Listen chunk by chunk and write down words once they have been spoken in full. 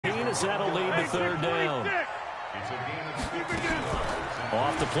as that'll lead to third down.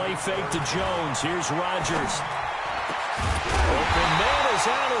 Off the play fake to Jones. Here's Rodgers. Open man is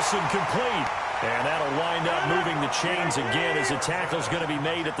Allison, complete. And that'll wind up moving the chains again as the tackle's going to be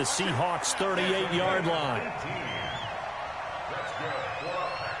made at the Seahawks' 38-yard line.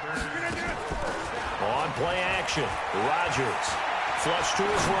 On play action, Rodgers. Flush to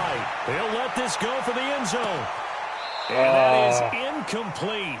his right. He'll let this go for the end zone. And that is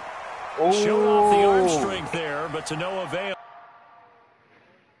incomplete. Showed off the arm strength there, but to no avail.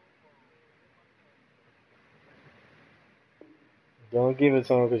 Don't give it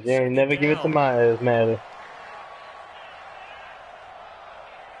to him, because you ain't never give it to my ass, Madden.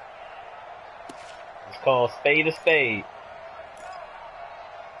 It's called spade a spade.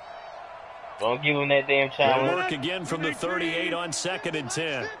 Don't give him that damn challenge. They'll work again from the 38 on 2nd and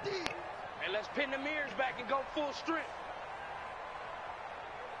 10. And let's pin the mirrors back and go full strength.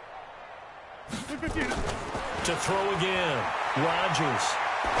 To throw again, Rodgers.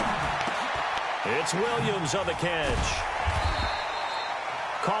 It's Williams on the catch.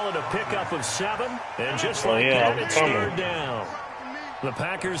 Call it a pickup of 7, and just like that, it's third down. The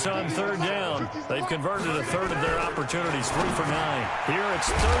Packers on third down. They've converted a third of their opportunities, 3 for 9. Here it's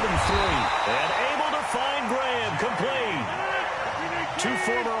 3rd and 3, and able to find Graham, complete. 2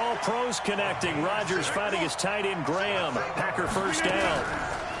 former All-Pros connecting. Rodgers fighting his tight end Graham. Packer first down.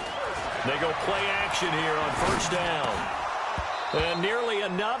 They go play action here on first down. And nearly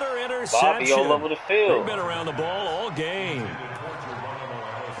another interception. Bobby all over the field. They've been around the ball all game.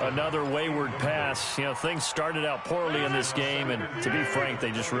 Another wayward pass. You know, things started out poorly in this game, and to be frank,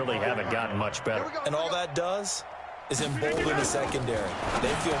 they just really haven't gotten much better. And all that does is embolden the secondary.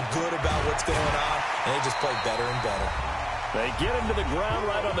 They feel good about what's going on, and they just play better and better. They get him to the ground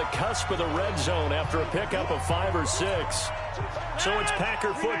right on the cusp of the red zone after a pickup of 5 or 6. So it's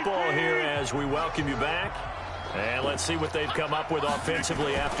Packer football here as we welcome you back. And let's see what they've come up with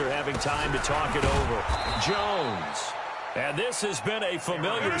offensively after having time to talk it over. Jones. And this has been a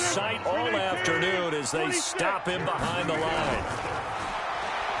familiar sight all afternoon as they stop him behind the line.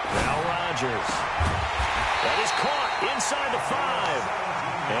 Now Rodgers. That is caught inside the 5.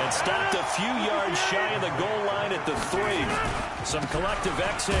 And stopped a few yards shy of the goal line at the 3. Some collective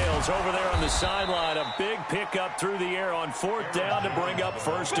exhales over there on the sideline. A big pickup through the air on 4th down to bring up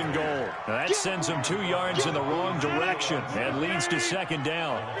 1st and goal. That sends them 2 yards in the wrong direction and leads to 2nd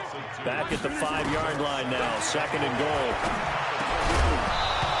down. Back at the 5-yard line now, 2nd and goal.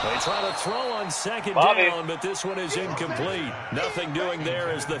 They try to throw on 2nd down, but this one is incomplete. Nothing doing there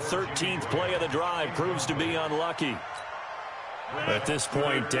as the 13th play of the drive proves to be unlucky. At this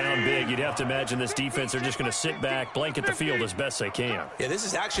point, down big, you'd have to imagine this defense are just going to sit back, blanket the field as best they can. Yeah, this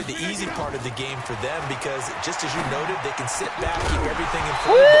is actually the easy part of the game for them because, just as you noted, they can sit back, keep everything in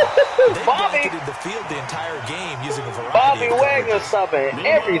front of them. They blanketed the field the entire game using a variety of Wagner stopping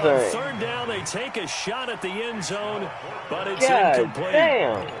everything. 3rd down, they take a shot at the end zone, but it's incomplete.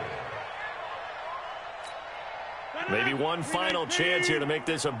 Damn. Maybe one final chance here to make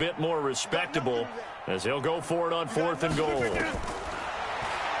this a bit more respectable as he'll go for it on 4th and goal. Here's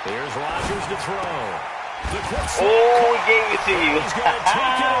Rodgers to throw. We gave it to you. He's going to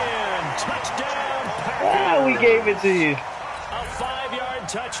take it in. Touchdown, Packers. We gave it to you. A 5-yard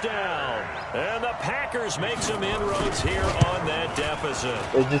touchdown. And the Packers make some inroads here on that deficit.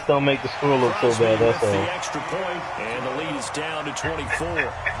 It just don't make the score look so bad, that's all. The extra point, and the lead is down to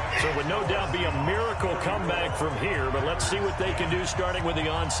 24. So it would no doubt be a miracle comeback from here, but let's see what they can do starting with the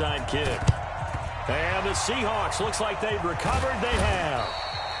onside kick. And the Seahawks, looks like they've recovered. They have.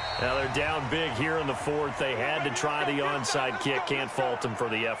 Now they're down big here in the 4th. They had to try the onside kick. Can't fault them for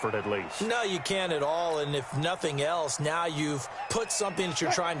the effort at least. No, you can't at all. And if nothing else, now you've put something that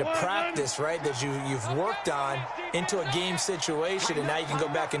you're trying to practice, right, that you've worked on into a game situation, and now you can go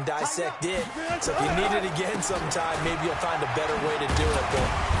back and dissect it. So if you need it again sometime, maybe you'll find a better way to do it. But,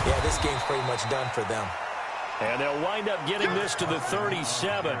 yeah, this game's pretty much done for them. And they'll wind up getting this to the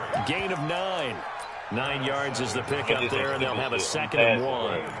 37. Gain of 9. 9 yards is the pickup there, and they'll have a 2nd and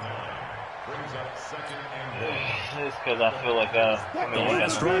 1. Just because I feel like the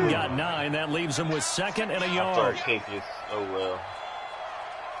last run got 9. That leaves them with 2nd and a yard. Oh, well.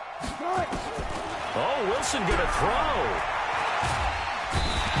 Oh, Wilson going to throw.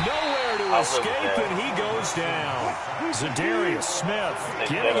 Nowhere to escape, and he goes down. Zadarius Smith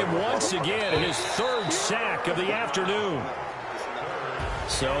getting him once again in his 3rd sack of the afternoon.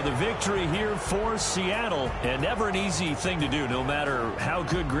 So the victory here for Seattle, and never an easy thing to do, no matter how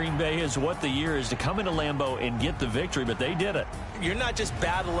good Green Bay is, what the year is, to come into Lambeau and get the victory, but they did it. You're not just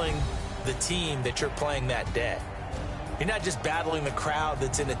battling the team that you're playing that day. You're not just battling the crowd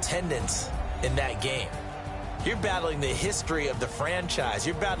that's in attendance in that game. You're battling the history of the franchise.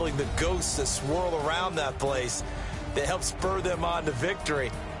 You're battling the ghosts that swirl around that place that help spur them on to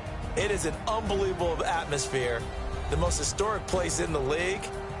victory. It is an unbelievable atmosphere, the most historic place in the league,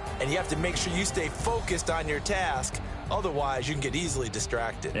 and you have to make sure you stay focused on your task. Otherwise, you can get easily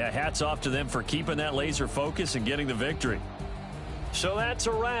distracted. Yeah, hats off to them for keeping that laser focus and getting the victory. So that's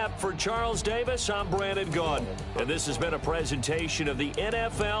a wrap for Charles Davis. I'm Brandon Gaudin, and this has been a presentation of the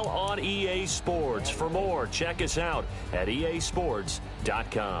NFL on EA Sports. For more, check us out at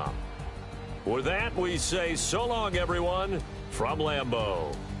easports.com. With that, we say so long, everyone, from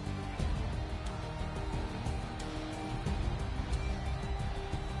Lambeau.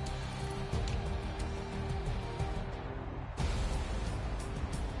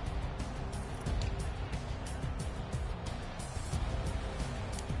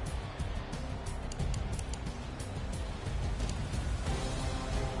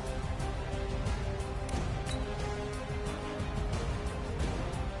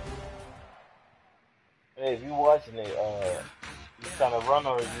 Hey, if you're watching it, you trying to run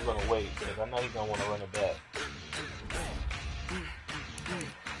or are you going to wait? Because I know you're going to want to run it back.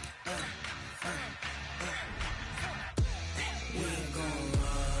 We ain't gon'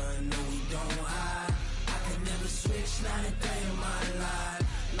 run, no we don't hide. I can never switch, not a day in my life.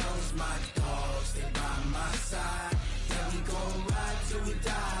 Long as my dogs stay by my side. Yeah, we gon' ride till we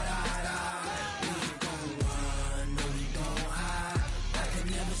die. We ain't gon' run, no we don't hide. I can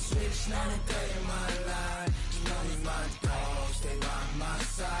never switch, not a day in my life. Long as my dogs stay by my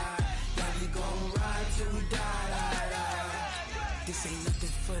side. Yeah, we gon' ride till we die. This ain't nothing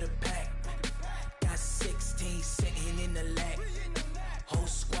for the pack. Got 16 sitting in the lag. Whole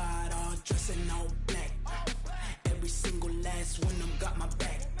squad all dressing all black. Every single last one of them got my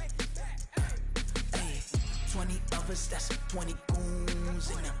back. Hey, 20 of us, that's 20 goons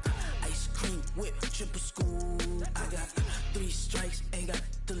in them. Ice cream whip, triple scoop. I got 3 strikes, ain't got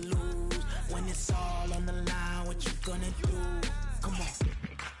to lose. When it's all on the line, what you gonna do? Come on,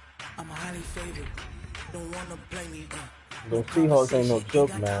 I'm highly favored. Don't wanna play me. The Seahawks ain't no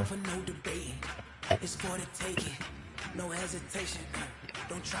joke, man. It's for the taking, no hesitation.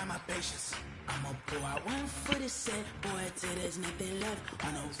 Don't try my patience. I'ma pour out one for the set, boy, till there's nothing left.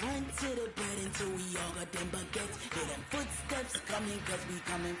 Wanna run to the bed until we all got them baguettes. Hear them footsteps coming, cause we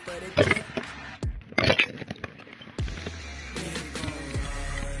coming for the jet. We ain't gon'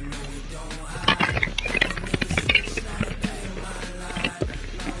 run, no we don't hide. I can never switch, not a day in my life.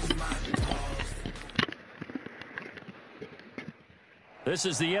 Long as my dogs. This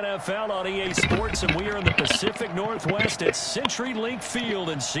is the NFL on EA Sports, and we are in the Pacific Northwest at CenturyLink Field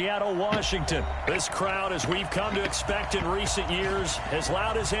in Seattle, Washington. This crowd, as we've come to expect in recent years, as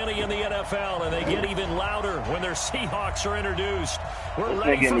loud as any in the NFL, and they get even louder when their Seahawks are introduced. We're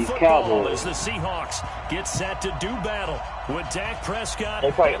ready for football as the Seahawks get set to do battle with Dak Prescott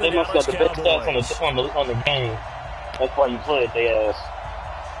and the They must Dallas got the best Cowboys. stats on the game. That's why you play it, they ass.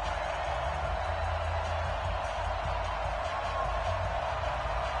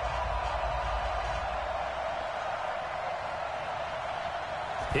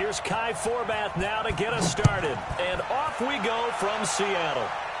 Here's Kai Forbath now to get us started. And off we go from Seattle.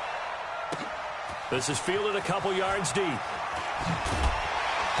 This is fielded a couple yards deep.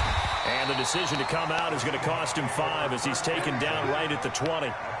 And the decision to come out is going to cost him 5 as he's taken down right at the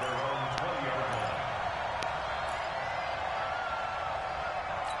 20.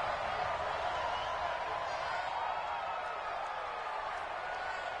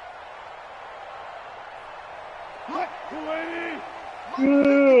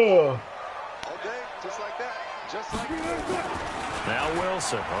 Yeah. Okay, just like that. Just like that. Now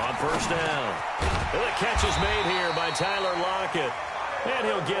Wilson on first down. And the catch is made here by Tyler Lockett. And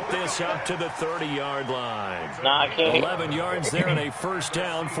he'll get this up to the 30-yard line. Nah, I can't. 11 yards there and a first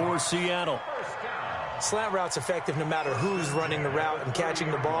down for Seattle. Slant route's effective no matter who's running the route and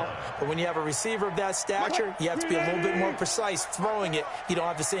catching the ball. But when you have a receiver of that stature, you have to be a little bit more precise throwing it. You don't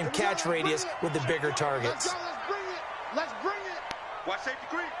have the same catch radius with the bigger targets. Let's bring it. Watch safety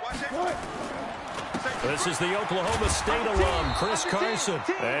creep. Watch safety creep. This is the Oklahoma State alum, Chris Carson.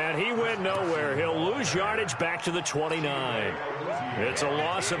 And he went nowhere. He'll lose yardage back to the 29. It's a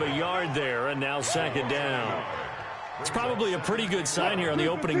loss of a yard there, and now second down. It's probably a pretty good sign here on the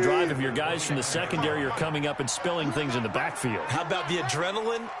opening drive of your guys from the secondary are coming up and spilling things in the backfield. How about the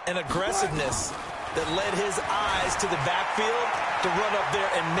adrenaline and aggressiveness that led his eyes to the backfield to run up there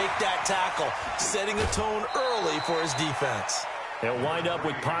and make that tackle, setting a tone early for his defense. They'll wind up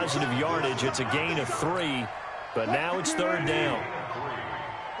with positive yardage. It's a gain of 3, but now it's third down.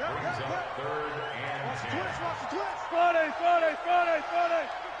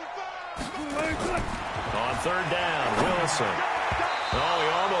 On third down, Wilson. Oh, he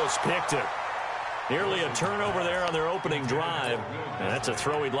almost picked it. Nearly a turnover there on their opening drive. And that's a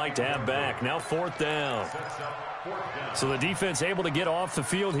throw he'd like to have back. Now fourth down. So the defense able to get off the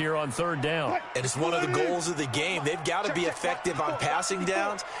field here on third down. And it's one of the goals of the game. They've got to be effective on passing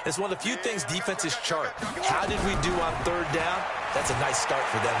downs. It's one of the few things defenses chart. How did we do on third down? That's a nice start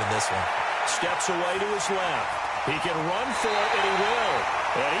for them in this one. Steps away to his left. He can run for it, and he will.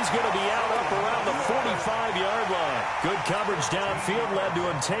 And he's going to be out up around the 45-yard line. Good coverage downfield led to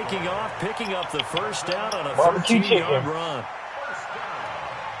him taking off, picking up the first down on a 13-yard run.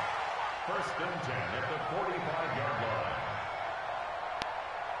 First and 10 at the 45-yard line.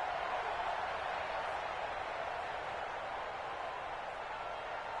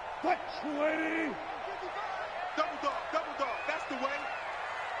 Double dog, that's the way.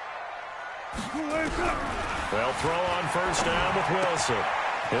 They'll throw on first down with Wilson.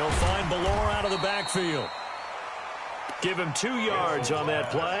 He'll find Ballore out of the backfield. Give him 2 yards on that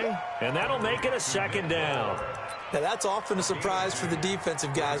play, and that'll make it a second down. Now, that's often a surprise for the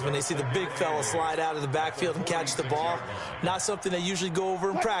defensive guys when they see the big fella slide out of the backfield and catch the ball. Not something they usually go over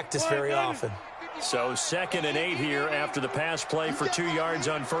in practice very often. So 2nd and 8 here after the pass play for 2 yards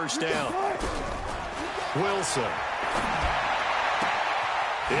on first down. Wilson.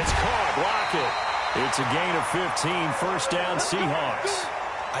 It's caught. Block it. It's a gain of 15. First down, Seahawks.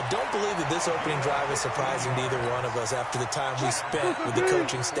 I don't believe that this opening drive is surprising to either one of us after the time we spent with the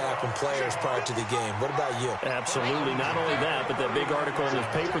coaching staff and players prior to the game. What about you? Absolutely. Not only that, but that big article in the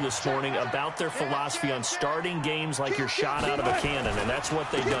paper this morning about their philosophy on starting games like you're shot out of a cannon, and that's what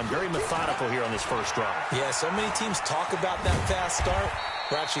they've done. Very methodical here on this first drive. Yeah, so many teams talk about that fast start.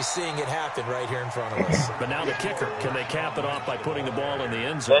 We're actually seeing it happen right here in front of us. But now the kicker. Can they cap it off by putting the ball in the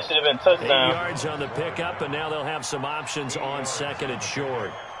end zone? That should have been touchdown. 8 yards on the pickup, and now they'll have some options on second and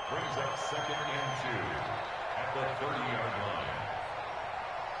short. Brings up 2nd and 2 at the 30-yard line.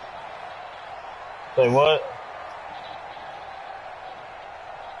 Say what?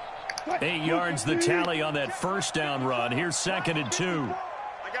 8 yards the tally on that first down run. Here's 2nd and 2.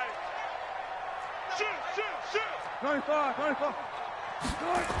 I got it. Shoot. 95.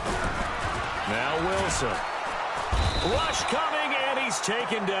 Now Wilson. Rush coming, and he's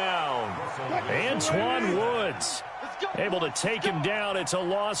taken down. Antoine Woods able to take him down. It's a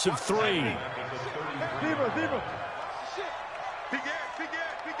loss of 3. Big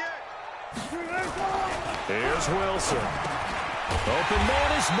Here's Wilson. Open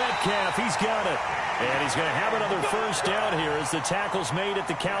man is Metcalf. He's got it. And he's going to have another first down here as the tackle's made at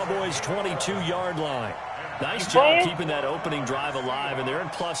the Cowboys' 22-yard line. Nice job keeping that opening drive alive, and they're in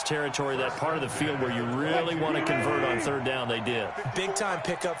plus territory, that part of the field where you really want to convert on third down. They did. Big-time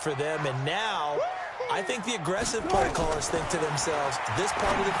pickup for them, and now I think the aggressive play callers think to themselves, this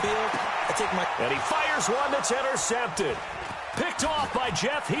part of the field, I take my... And he fires one that's intercepted. Picked off by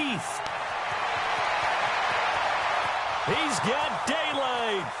Jeff Heath. He's got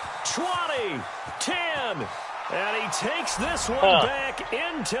daylight. 20, 10. And he takes this one back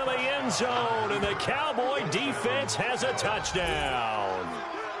into the end zone, and the Cowboy defense has a touchdown.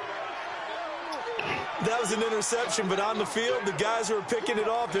 That was an interception, but on the field, the guys who are picking it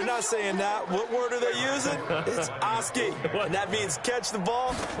off, they're not saying that. What word are they using? It's Oski. And that means catch the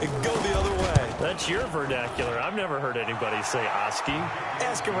ball and go the other way. That's your vernacular. I've never heard anybody say Oski.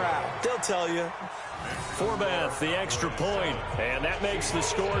 Ask around. They'll tell you. Forbath, the extra point, and that makes the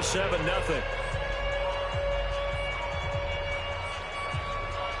score 7-0.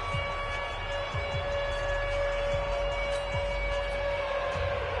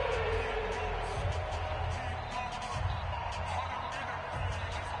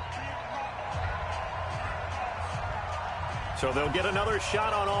 So they'll get another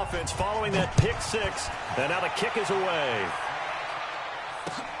shot on offense following that pick six. And now the kick is away.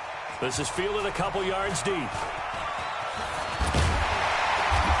 This is fielded a couple yards deep. And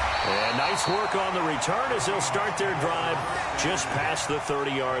nice work on the return as they'll start their drive just past the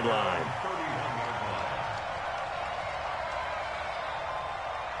 30-yard line.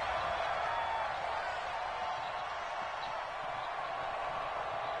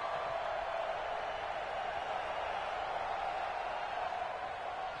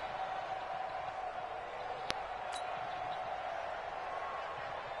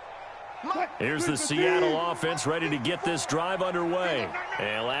 Here's the Seattle offense ready to get this drive underway.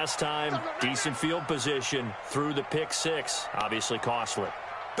 And last time, decent field position through the pick six. Obviously costly.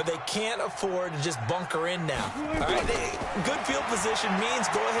 but they can't afford to just bunker in now. All right, good field position means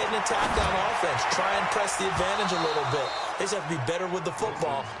go ahead and attack on offense. Try and press the advantage a little bit. They just have to be better with the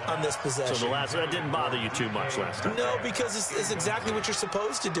football on this possession. So that didn't bother you too much last time? No, because it's exactly what you're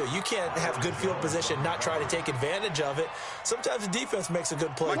supposed to do. You can't have good field position, not try to take advantage of it. Sometimes the defense makes a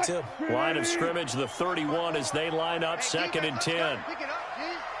good play, too. Line of scrimmage, the 31 as they line up, 2nd and 10.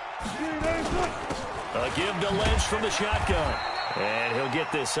 A give to Lynch from the shotgun. And he'll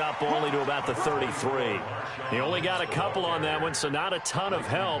get this up only to about the 33. He only got a couple on that one, so not a ton of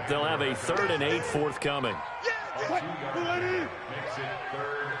help. They'll have a 3rd and 8 forthcoming. 54,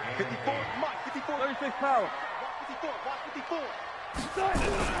 Mike, 54, 36 power. 54.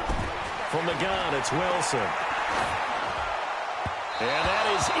 From the gun, it's Wilson. And that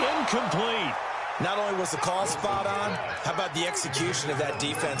is incomplete. Not only was the call spot on, how about the execution of that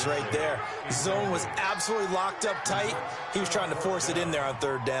defense right there? The zone was absolutely locked up tight. He was trying to force it in there on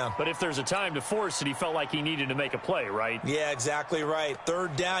 3rd down. But if there's a time to force it, he felt like he needed to make a play, right? Yeah, exactly right.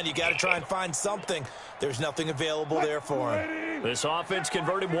 3rd down, you got to try and find something. There's nothing available there for him. This offense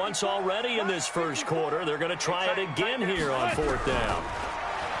converted once already in this first quarter. They're going to try it again here on 4th down.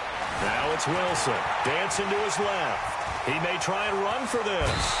 Now it's Wilson. Dancing to his left. He may try and run for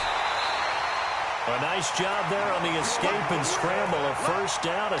this. A nice job there on the escape and scramble. A 1st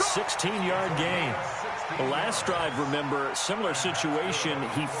down, a 16-yard gain. The last drive, remember, similar situation.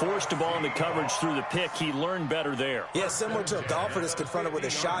 He forced a ball into coverage through the pick. He learned better there. Yeah, similar to a golfer that's confronted with a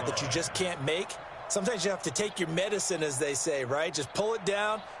shot that you just can't make. Sometimes you have to take your medicine, as they say, right? Just pull it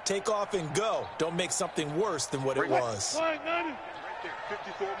down, take off, and go. Don't make something worse than what it was. Right there,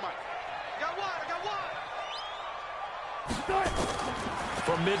 54, Mike. I got one.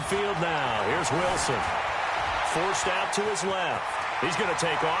 From midfield now, here's Wilson. Forced out to his left. He's going to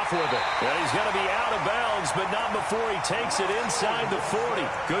take off with it. And he's going to be out of bounds, but not before he takes it inside the 40.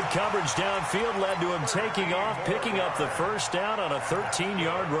 Good coverage downfield led to him taking off, picking up the 1st down on a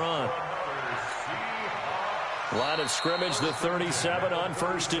 13-yard run. Line of scrimmage, the 37 on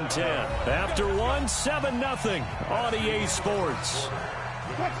 1st and 10. After one, 7-0 on EA Sports.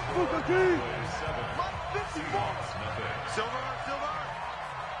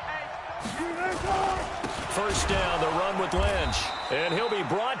 First down, the run with Lynch. And he'll be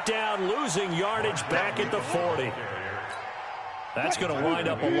brought down, losing yardage back at the 40. That's going to wind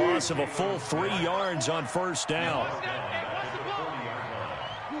up a loss of a full 3 yards on 1st down.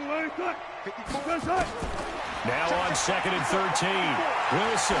 Now on 2nd and 13.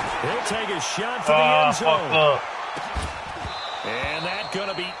 Wilson, he'll take a shot for the end zone. And that's going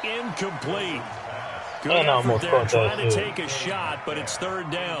to be incomplete. Good effort there trying to take a shot, but it's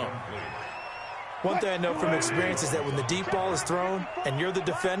 3rd down. One thing I know from experience is that when the deep ball is thrown and you're the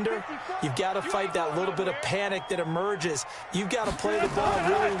defender, you've got to fight that little bit of panic that emerges. You've got to play the ball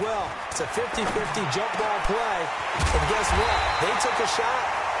really well. It's a 50-50 jump ball play. And guess what? They took a shot.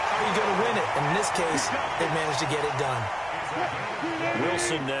 How are you going to win it? And in this case, they managed to get it done.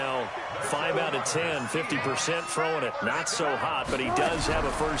 Wilson now 5 out of 10, 50% throwing it. Not so hot, but he does have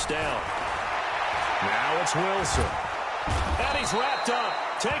a 1st down. Now it's Wilson. And he's wrapped up.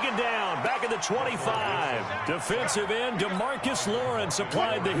 Taken down. Back at the 25. Defensive end, DeMarcus Lawrence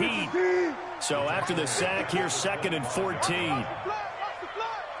applied the heat. So after the sack here, 2nd and 14.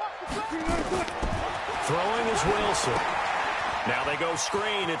 Throwing is Wilson. Now they go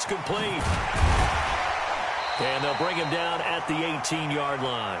screen. It's complete. And they'll bring him down at the 18-yard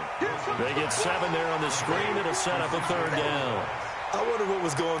line. They get 7 there on the screen. It'll set up a 3rd down. I wonder what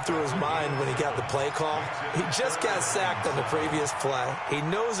was going through his mind when he got the play call. He just got sacked on the previous play. He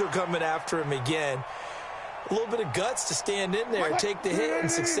knows they're coming after him again. A little bit of guts to stand in there and take the hit and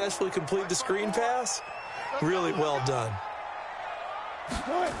successfully complete the screen pass. Really well done.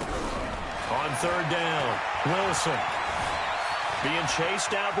 On 3rd down, Wilson being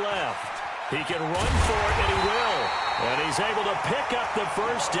chased out left. He can run for it, and he will. And he's able to pick up the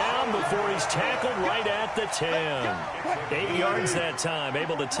 1st down before he's tackled right at the 10. 8 yards that time,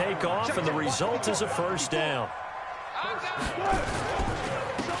 able to take off, and the result is a 1st down.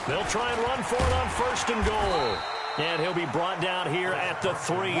 They'll try and run for it on 1st and goal. And he'll be brought down here at the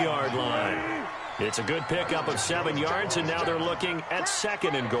 3-yard line. It's a good pickup of 7 yards, and now they're looking at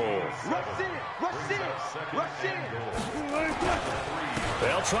 2nd and goal.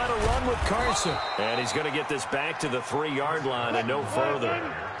 They'll try to run with Carson. And he's going to get this back to the 3-yard line and no further.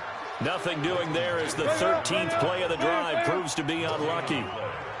 Nothing doing there as the 13th play of the drive proves to be unlucky.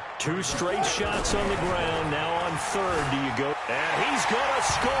 2 straight shots on the ground. Now on 3rd, do you go? And he's going to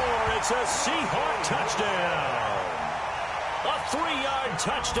score. It's a Seahawk touchdown. A 3-yard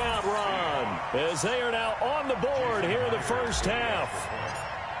touchdown run as they are now on the board here in the 1st half.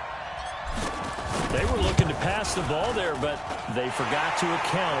 They were looking to pass the ball there, but they forgot to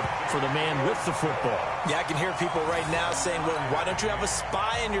account for the man with the football. Yeah, I can hear people right now saying, well, why don't you have a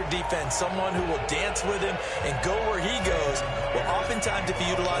spy in your defense, someone who will dance with him and go where he goes? Well, oftentimes if you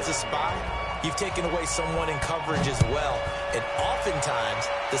utilize a spy, you've taken away someone in coverage as well. And oftentimes,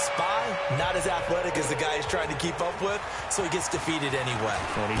 the spy, not as athletic as the guy he's trying to keep up with, so he gets defeated anyway.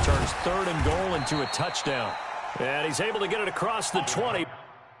 And he turns 3rd and goal into a touchdown. And he's able to get it across the 20.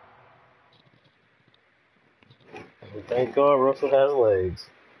 Thank God Russell has legs.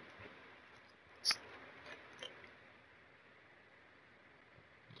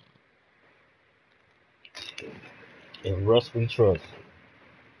 And Russ we trust.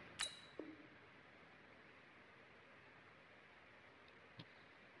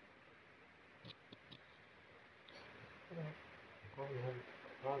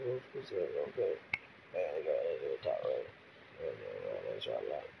 Okay.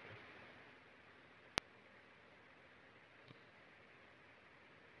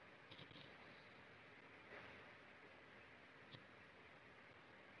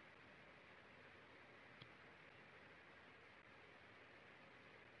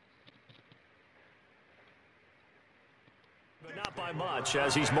 But not by much,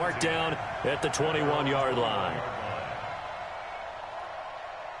 as he's marked down at the 21-yard line.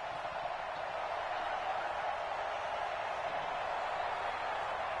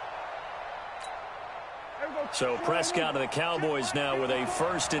 So Prescott and the Cowboys now with a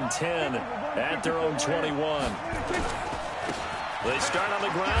 1st and 10 at their own 21. They start on the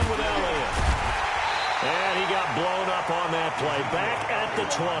ground with Elliott. And he got blown up on that play. Back at the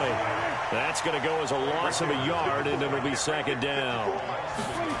 20. That's going to go as a loss of a yard, and it'll be 2nd down.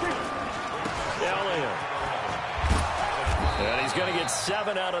 Elliott. And he's going to get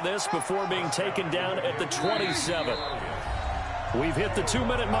 7 out of this before being taken down at the 27. We've hit the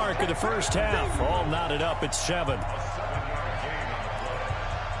 2-minute mark of the first half. All knotted up at 7.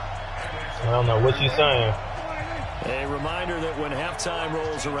 I don't know what you're saying. A reminder that when halftime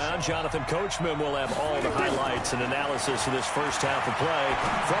rolls around, Jonathan Coachman will have all the highlights and analysis of this first half of play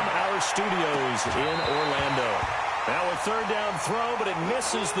from our studios in Orlando. Now a 3rd down throw, but it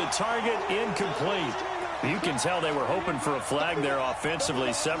misses the target, incomplete. You can tell they were hoping for a flag there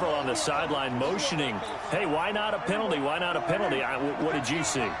offensively. Several on the sideline motioning, hey, why not a penalty? Why not a penalty? What did you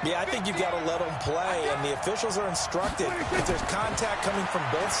see? Yeah, I think you've got to let them play, and the officials are instructed. If there's contact coming from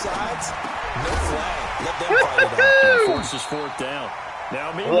both sides, no flag. Let them fight it out. And forces 4th down.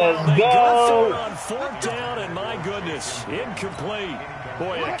 Now, meanwhile, they go for it on 4th down, and my goodness, incomplete.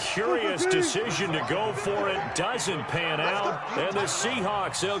 Boy, a curious decision to go for it. Doesn't pan out. And the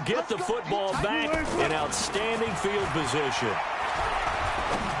Seahawks, they'll get the football back in outstanding field position.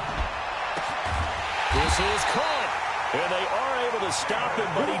 This is caught. And they are able to stop him,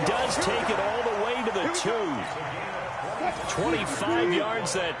 but he does take it all the way to the 2. 25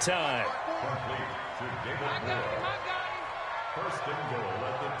 yards that time. 1st and goal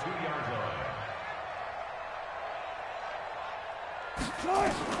at the 2-yard line.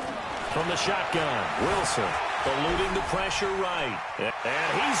 From the shotgun, Wilson eluding the pressure right.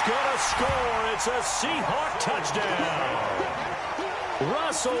 And he's going to score. It's a Seahawk touchdown.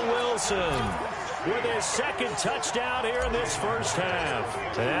 Russell Wilson with his 2nd touchdown here in this first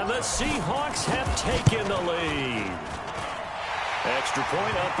half. And the Seahawks have taken the lead. Extra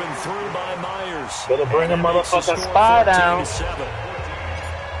point up and through by Myers. Better bring a motherfucking spy down.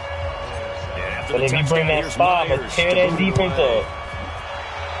 But if you bring that spy, but tear that defense up.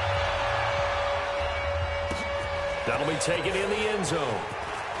 That'll be taken in the end zone.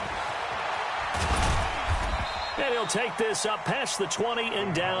 And he'll take this up past the 20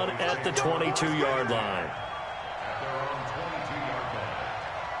 and down at the 22-yard line.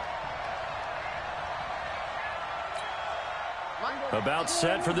 About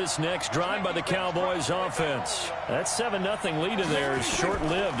set for this next drive by the Cowboys offense. That 7-0 lead in there is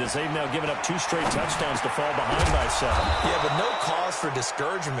short-lived as they've now given up 2 straight touchdowns to fall behind by 7. Yeah, but no cause for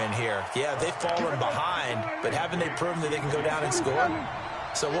discouragement here. Yeah, they've fallen behind, but haven't they proven that they can go down and score?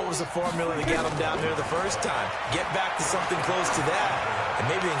 So what was the formula that got them down there the first time? Get back to something close to that, and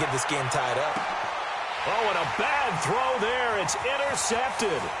maybe they can get this game tied up. Oh, and a bad throw there. It's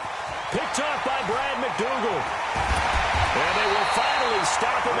intercepted. Picked off by Brad McDougal. And they will finally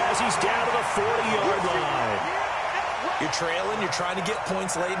stop him as he's down to the 40-yard line. You're trailing, you're trying to get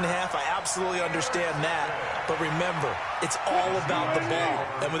points late in half. I absolutely understand that. But remember, it's all about the ball.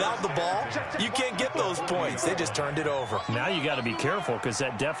 And without the ball, you can't get those points. They just turned it over. Now you got to be careful because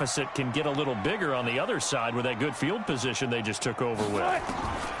that deficit can get a little bigger on the other side with that good field position they just took over with.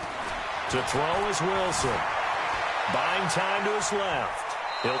 To throw is Wilson. Buying time to his left.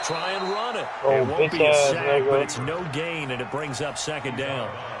 He'll try and run it. Oh, it won't be a sack, nigga. but it's no gain, and it brings up second down.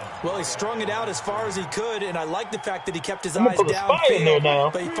 Well, he strung it out as far as he could, and I like the fact that he kept his I'm gonna eyes put a spy in there now.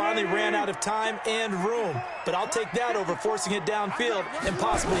 downfield, but he finally ran out of time and room. But I'll take that over forcing it downfield and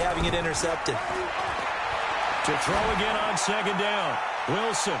possibly having it intercepted. To throw again on second down.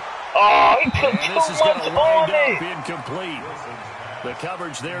 Wilson. Oh, he took And this too is going much to on wind it. up incomplete. The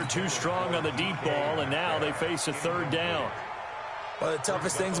coverage there too strong on the deep ball, and now they face a third down. One of the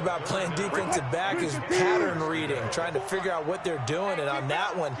toughest things about playing defensive back is pattern reading, trying to figure out what they're doing. And on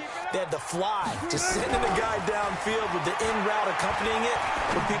that one, they had the fly, just sending the guy downfield with the in route accompanying it,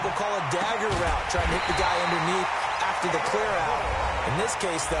 what people call a dagger route, trying to hit the guy underneath after the clear out. In this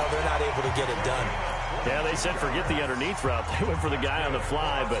case, though, they're not able to get it done. Yeah, they said forget the underneath route. They went for the guy on the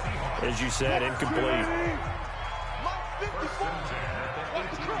fly, but as you said, incomplete.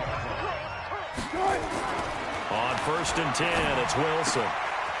 On 1st and 10, it's Wilson.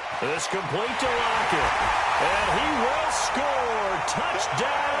 This complete to Lockett. And he will score.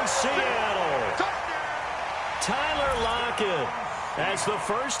 Touchdown, Seattle. Tyler Lockett. As the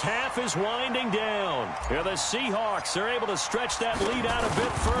first half is winding down. Here the Seahawks are able to stretch that lead out a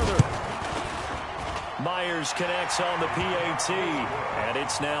bit further. Myers connects on the PAT, and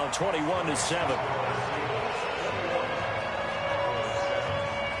it's now 21-7.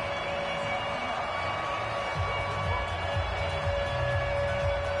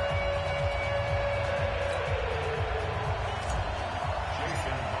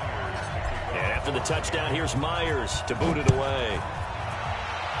 And after the touchdown, here's Myers to boot it away.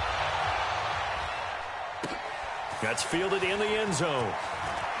 That's fielded in the end zone.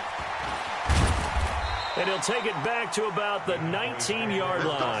 And he'll take it back to about the 19-yard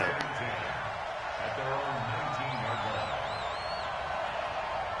line.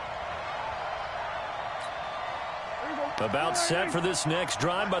 About set for this next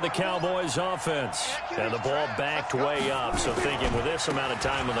drive by the Cowboys offense. And the ball backed way up, so thinking with this amount of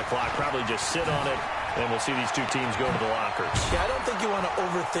time on the clock, probably just sit on it, and we'll see these two teams go to the lockers. Yeah, I don't think you want to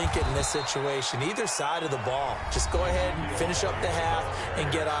overthink it in this situation. Either side of the ball. Just go ahead and finish up the half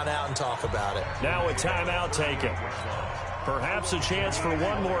and get on out and talk about it. Now a timeout taken. Perhaps a chance for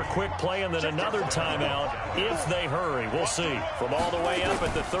one more quick play and then another timeout if they hurry. We'll see. From all the way up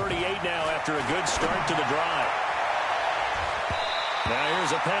at the 38 now after a good start to the drive. Now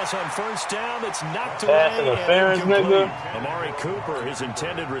here's a pass on first down that's knocked away and incomplete. Amari Cooper, his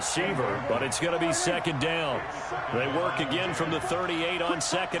intended receiver, but it's going to be second down. They work again from the 38 on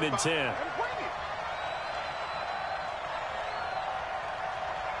 2nd and 10.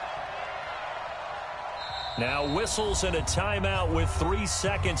 Now whistles and a timeout with 3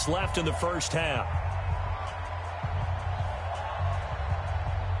 seconds left in the first half.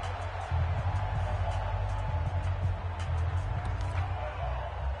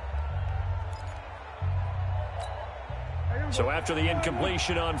 So after the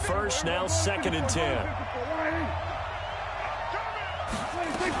incompletion on first, now 2nd and 10.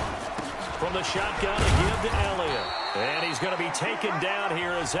 From the shotgun, a give to Elliott. And he's going to be taken down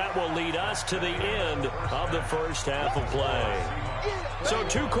here as that will lead us to the end of the first half of play. So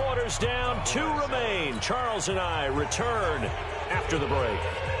 2 quarters down, 2 remain. Charles and I return after the break.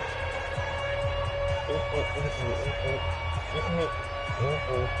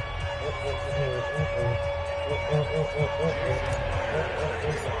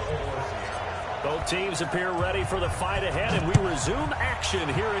 Both teams appear ready for the fight ahead, and we resume action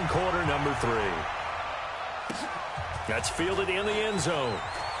here in quarter number 3. That's fielded in the end zone.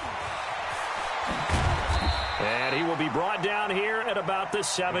 And he will be brought down here at about the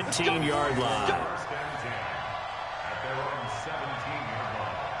 17-yard line.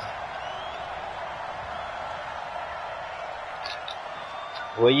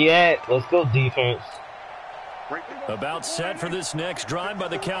 Where you at? Let's go, defense. About set for this next drive by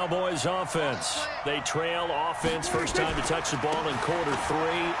the Cowboys offense. They trail offense first time to touch the ball in quarter 3,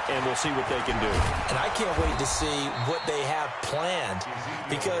 and we'll see what they can do. And I can't wait to see what they have planned,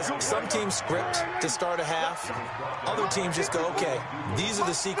 because some teams script to start a half. Other teams just go, okay, these are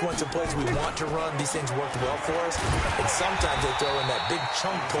the sequence of plays we want to run. These things worked well for us. And sometimes they throw in that big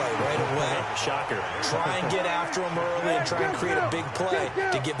chunk play right away. Shocker. Try and get after them early and try and create a big play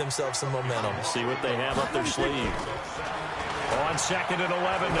to give themselves some momentum. See what they have up their sleeve. On 2nd and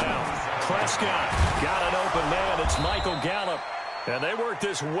 11 now. Prescott got an open man. It's Michael Gallup. And they work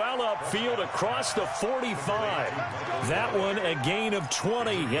this well upfield across the 45. That one a gain of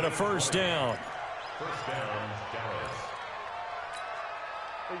 20 and a first down. First down, Dallas.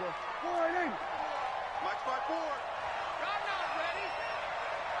 There you go. Watch my board.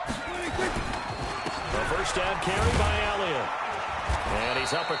 A first down carry by Elliott. And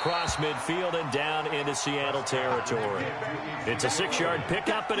he's up across midfield and down into Seattle territory. It's a 6-yard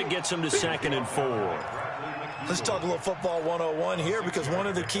pickup, but it gets him to 2nd and 4. Let's talk a little football 101 here, because one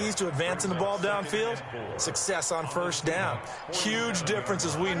of the keys to advancing the ball downfield, success on first down. Huge difference,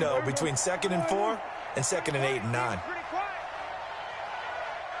 as we know, between 2nd and 4 and 2nd and 8 and 9.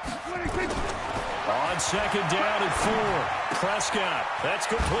 On 2nd down and 4, Prescott. That's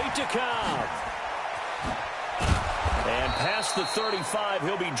complete to Cobb. And past the 35,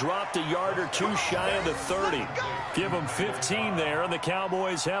 he'll be dropped a yard or two shy of the 30. Give him 15 there, and the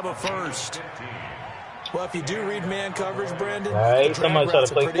Cowboys have a first. Well, if you do read man coverage, Brandon, right, somebody try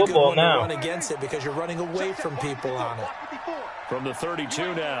to play football now. Run against it because you're running away from people on it. From the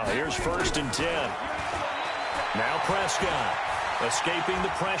 32 now, here's 1st and 10. Now Prescott escaping the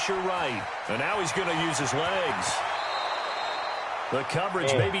pressure right, and now he's going to use his legs. The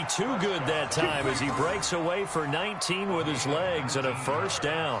coverage may be too good that time as he breaks away for 19 with his legs and a first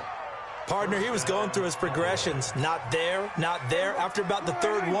down. Partner, he was going through his progressions. Not there, not there. After about the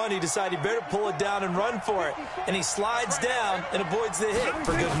 3rd one, he decided he better pull it down and run for it. And he slides down and avoids the hit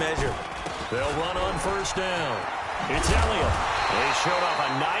for good measure. They'll run on first down. It's Elliott. He showed off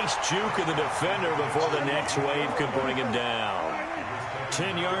a nice juke of the defender before the next wave could bring him down.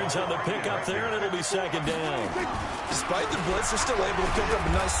 10 yards on the pickup there, and it'll be 2nd down. Despite the blitz, they're still able to pick up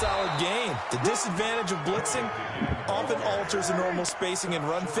a nice solid gain. The disadvantage of blitzing often alters the normal spacing and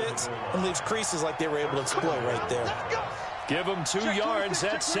run fits and leaves creases like they were able to exploit right there. Give him 2 yards.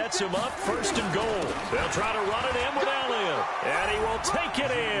 That sets him up 1st and goal. They'll try to run it in with Elliott, and he will take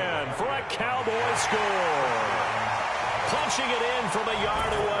it in for a Cowboy score. Punching it in from a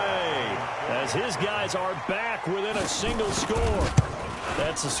yard away as his guys are back within a single score.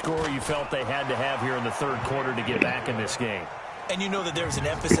 That's the score you felt they had to have here in the 3rd quarter to get back in this game. And you know that there's an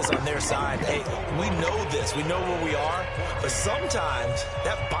emphasis on their side. Hey, we know this. We know where we are. But sometimes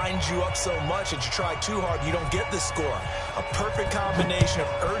that binds you up so much that you try too hard, you don't get the score. A perfect combination of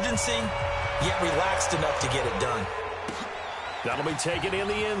urgency, yet relaxed enough to get it done. That'll be taken in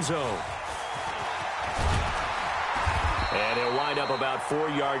the end zone. And he'll wind up about 4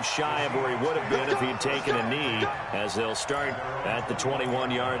 yards shy of where he would have been if he'd taken a knee, as they'll start at the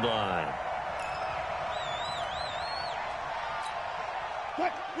 21-yard line.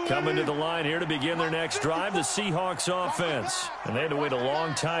 Coming to the line here to begin their next drive, the Seahawks offense. And they had to wait a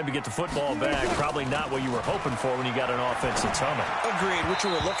long time to get the football back. Probably not what you were hoping for when you got an offense that's humming. Agreed. What you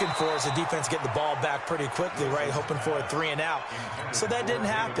were looking for is the defense get the ball back pretty quickly, right? Hoping for a 3 and out. So that didn't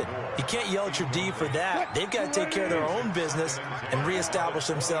happen. You can't yell at your D for that. They've got to take care of their own business and reestablish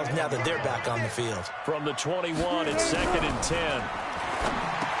themselves now that they're back on the field. From the 21, it's 2nd and 10.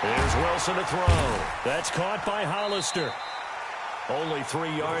 Here's Wilson to throw. That's caught by Hollister. Only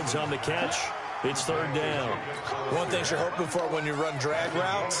 3 yards on the catch. It's 3rd down. One thing you're hoping for when you run drag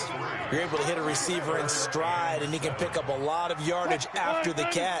routes, you're able to hit a receiver in stride, and he can pick up a lot of yardage after the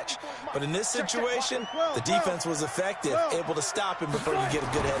catch. But in this situation, the defense was effective, able to stop him before you get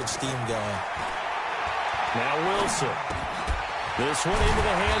a good head of steam going. Now Wilson. This one into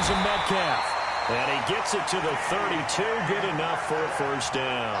the hands of Metcalf. And he gets it to the 32. Good enough for a first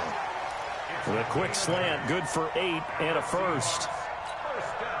down. The quick slant, good for 8 and a first.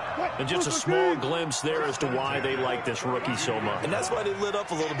 And just a small glimpse there as to why they like this rookie so much. And that's why they lit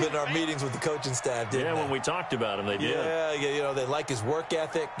up a little bit in our meetings with the coaching staff, didn't they? Yeah, when we talked about him, they did. Yeah, you know, they like his work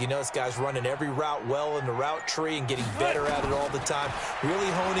ethic. You know, this guy's running every route well in the route tree and getting better at it all the time, really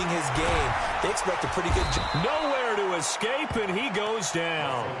honing his game. They expect a pretty good job. Nowhere to escape, and he goes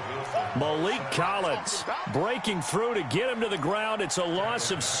down. Malik Collins breaking through to get him to the ground. It's a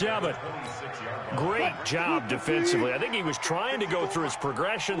loss of 7. Great job defensively. I think he was trying to go through his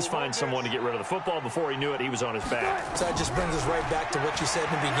progressions, find someone to get rid of the football. Before he knew it, he was on his back. So that just brings us right back to what you said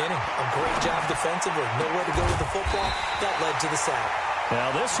in the beginning. A great job defensively. Nowhere to go with the football. That led to the sack.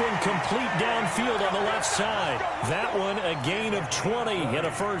 Now this one complete downfield on the left side. That one a gain of 20 and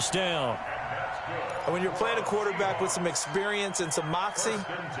a first down. And when you're playing a quarterback with some experience and some moxie,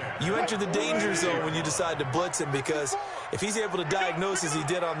 you enter the danger zone when you decide to blitz him, because if he's able to diagnose as he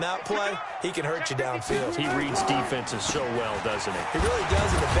did on that play, he can hurt you downfield. He reads defenses so well, doesn't he? He really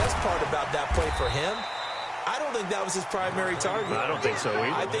does, and the best part about that play for him, I don't think that was his primary target. I don't think so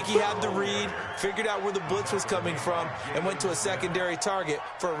either. I think he had the read, figured out where the blitz was coming from, and went to a secondary target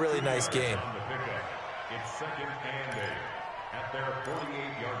for a really nice game. It's 2nd and 8 at their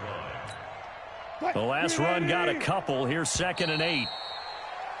 48-yard line. The last run got a couple. Here's 2nd and 8.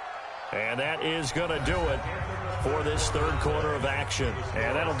 And that is going to do it for this 3rd quarter of action.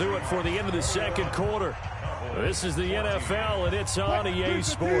 And that'll do it for the end of the 2nd quarter. This is the NFL, and it's on EA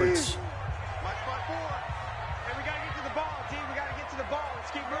Sports. Hey, we got to get to the ball, team. We got to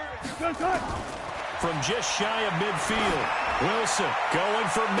From just shy of midfield, Wilson going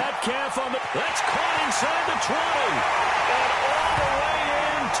for Metcalf on the... That's caught inside the 20. And all the way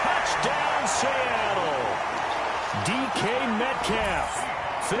in, touchdown Seattle. DK Metcalf,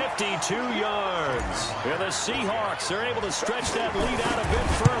 52 yards. And the Seahawks are able to stretch that lead out a bit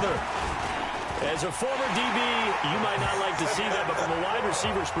further. As a former DB, you might not like to see that, but from a wide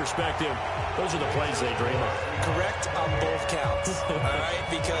receiver's perspective, those are the plays they dream of. Correct on both counts, all right?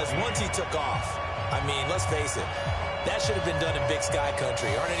 Because once he took off, I mean, let's face it, that should have been done in Big Sky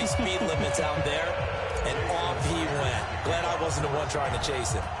country. Aren't any speed limits out there? And off he went. Glad I wasn't the one trying to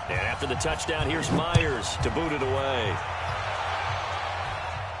chase him. And after the touchdown, here's Myers to boot it away.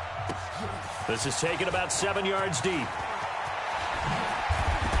 This is taken about 7 yards deep.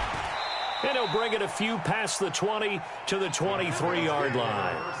 And he'll bring it a few past the 20 to the 23-yard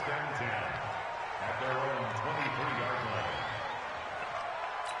line.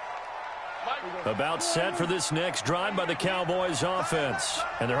 About set for this next drive by the Cowboys offense.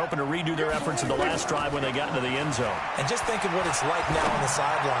 And they're hoping to redo their efforts in the last drive when they got into the end zone. And just think of what it's like now on the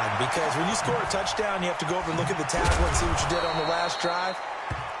sideline. Because when you score a touchdown, you have to go over and look at the tablet and see what you did on the last drive.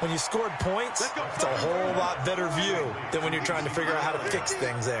 When you scored points, it's a whole lot better view than when you're trying to figure out how to fix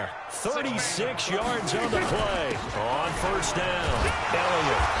things there. 36 yards on the play. On first down,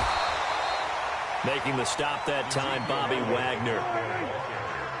 Elliott. Making the stop that time, Bobby Wagner.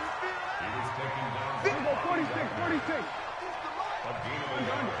 46.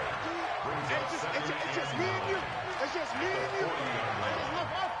 It's just me and you. It's just me and you.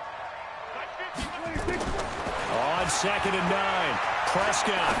 On 2nd and 9,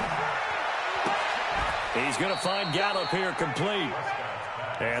 Prescott. He's going to find Gallup here complete.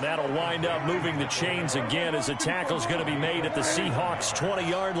 And that'll wind up moving the chains again as the tackle's going to be made at the Seahawks'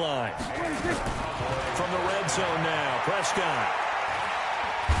 20-yard line. From the red zone now, Prescott.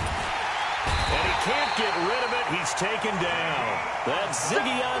 And he can't get rid of it. He's taken down. That's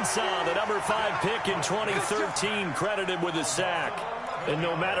Ziggy Ansah, the number 5 pick in 2013, credited with a sack. And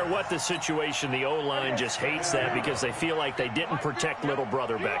no matter what the situation, the O-line just hates that because they feel like they didn't protect little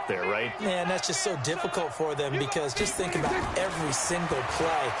brother back there, right? Man, that's just so difficult for them because just think about every single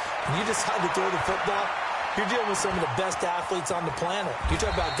play. When you decide to throw the football, you're dealing with some of the best athletes on the planet. You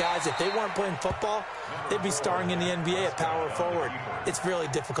talk about guys, if they weren't playing football, they'd be starring in the NBA at power forward. It's a really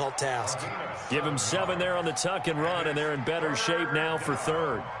difficult task. Give him 7 there on the tuck and run, and they're in better shape now for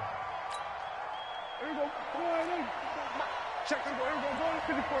 3rd.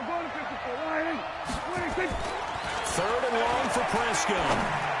 Third and long for Prescott.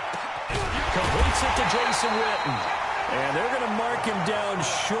 Completes it to Jason Witten. And they're going to mark him down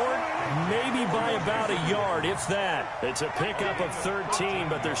short, maybe by about a yard, if that. It's a pickup of 13,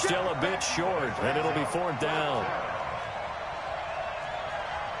 but they're still a bit short, and it'll be 4th down.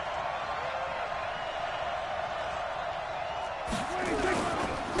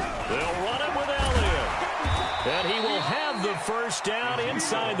 They'll run it with Elliott. And he will have the first down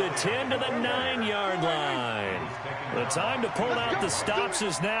inside the 10 to the 9-yard line. The time to pull out the stops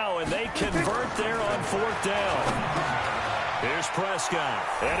is now, and they convert there on 4th down. Here's Prescott,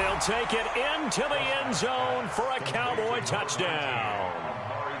 and he'll take it into the end zone for a Cowboy touchdown.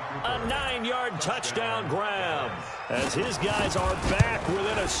 A 9-yard touchdown grab as his guys are back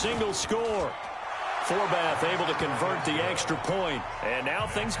within a single score. Forbath able to convert the extra point, and now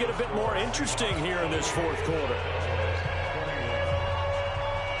things get a bit more interesting here in this 4th quarter.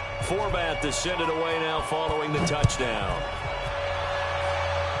 Forbath to send it away now following the touchdown.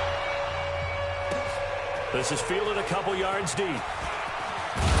 This is fielded a couple yards deep.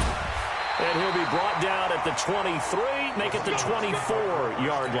 And he'll be brought down at the 23, make it the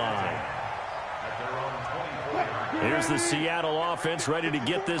 24-yard line. Here's the Seattle offense ready to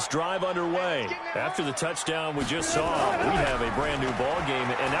get this drive underway. After the touchdown we just saw, we have a brand-new ball game.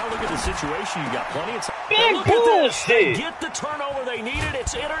 And now look at the situation. You got plenty of time. Big bullshit. They get the turnover they needed.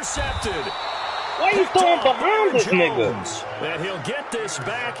 It's intercepted. Why are you throwing behind this nigga? And he'll get this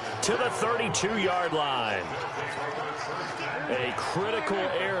back to the 32-yard line. A critical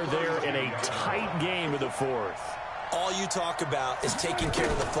error there in a tight game of the 4th. All you talk about is taking care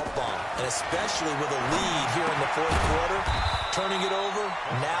of the football, and especially with a lead here in the 4th quarter, turning it over,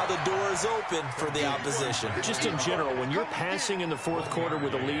 now the door is open for the opposition. Just in general, when you're passing in the 4th quarter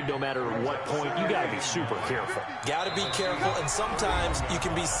with a lead, no matter what point, you got to be super careful. Got to be careful, and sometimes you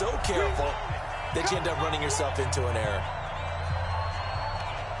can be so careful that you end up running yourself into an error.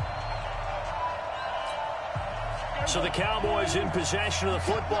 So the Cowboys in possession of the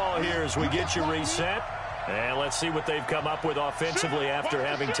football here as we get you reset. And let's see what they've come up with offensively after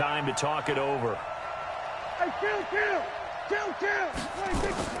having time to talk it over.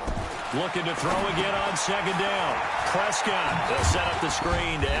 Looking to throw again on second down. Prescott will set up the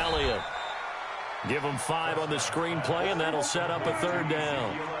screen to Elliott. Give him 5 on the screen play, and that'll set up a third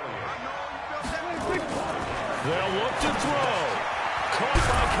down. They'll look to throw. Caught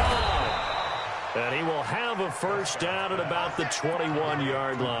by Cobb. And he will have a first down at about the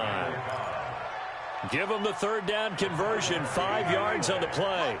 21-yard line. Give him the third down conversion. 5 yards on the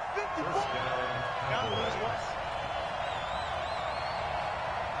play.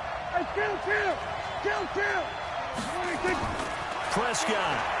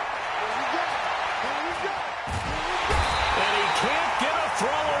 Prescott. And he can't get a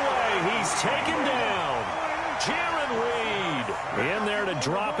throw away. He's taken down. Jaron Reed in there to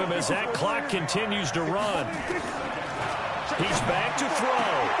drop him as that clock continues to run. He's back to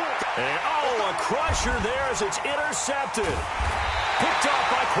throw. And, a crusher there as it's intercepted. Picked off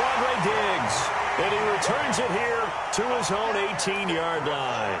by Quandre Diggs. And he returns it here to his own 18-yard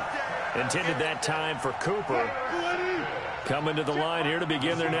line. Intended that time for Cooper. Coming to the line here to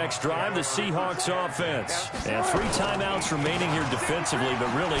begin their next drive, the Seahawks offense. And 3 timeouts remaining here defensively,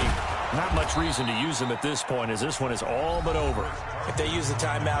 but really not much reason to use them at this point as this one is all but over. If they use the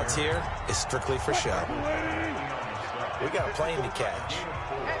timeouts here, it's strictly for show. We got a plane to catch.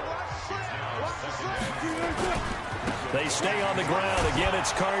 They stay on the ground. Again,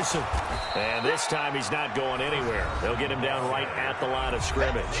 it's Carson. And this time he's not going anywhere. They'll get him down right at the line of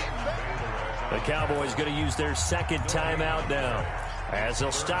scrimmage. The Cowboys going to use their second timeout now, as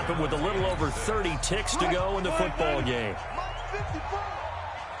they'll stop him with a little over 30 ticks to go in the football game.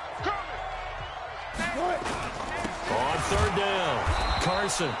 On third down,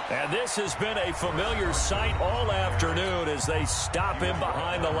 Carson. And this has been a familiar sight all afternoon as they stop him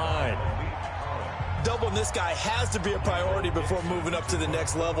behind the line. Doubling this guy has to be a priority before moving up to the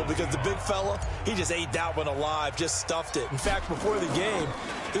next level because the big fella, he just ate that one alive, just stuffed it. In fact, before the game,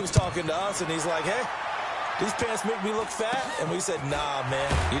 he was talking to us, and he's like, hey, these pants make me look fat? And we said, nah,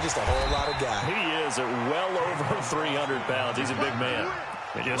 man, you're just a whole lot of guy. He is at well over 300 pounds. He's a big man.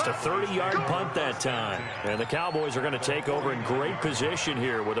 And just a 30-yard punt that time. And the Cowboys are going to take over in great position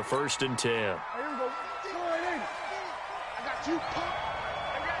here with a 1st and 10. I got you, punk.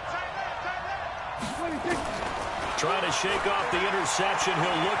 Trying to shake off the interception.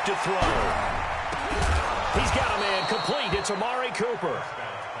 He'll look to throw. He's got a man complete. It's Amari Cooper.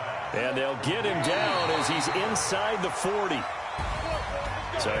 And they'll get him down as he's inside the 40.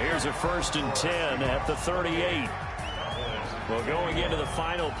 So here's a 1st and 10 at the 38. Well, going into the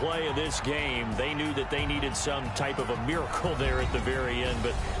final play of this game, they knew that they needed some type of a miracle there at the very end,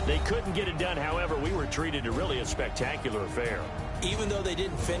 but they couldn't get it done. However, we were treated to really a spectacular affair. Even though they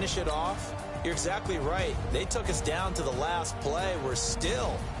didn't finish it off, you're exactly right. They took us down to the last play. We're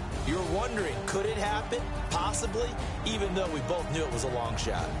still, you're wondering, could it happen? Possibly, even though we both knew it was a long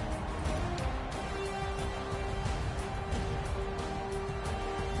shot.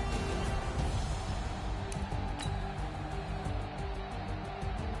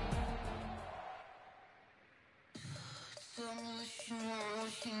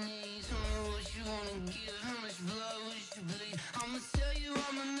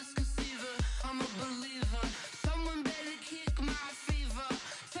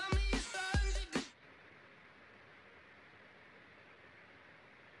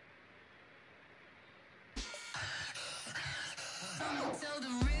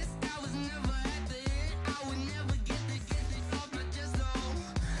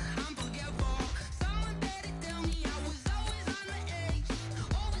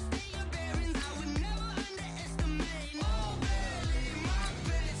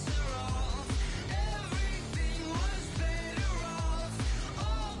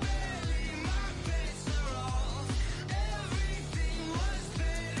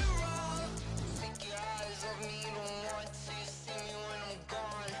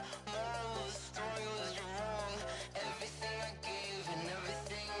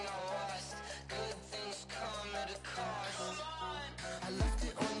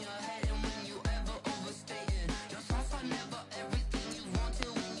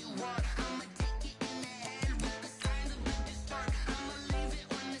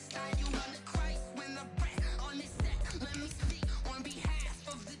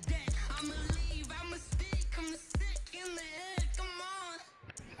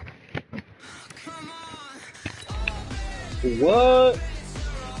 What?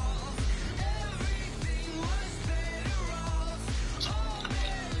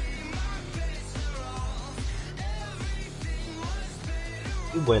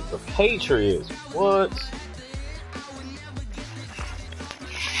 You went to Patriots. What?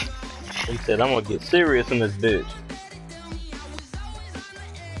 He said, I'm gonna get serious in this bitch.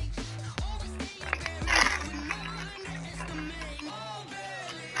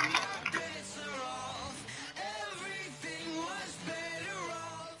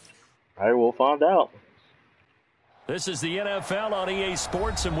 All right, we'll find out. This is the NFL on EA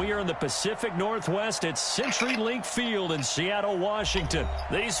Sports, and we are in the Pacific Northwest at CenturyLink Field in Seattle, Washington.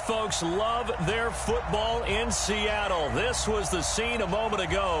 These folks love their football in Seattle. This was the scene a moment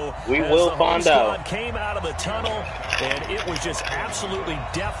ago. We will find out. Came out of the tunnel, and it was just absolutely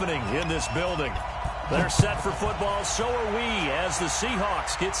deafening in this building. They're set for football, so are we, as the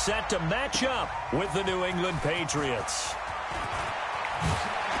Seahawks get set to match up with the New England Patriots.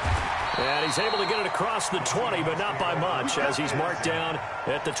 And he's able to get it across the 20, but not by much, as he's marked down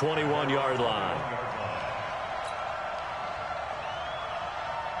at the 21-yard line.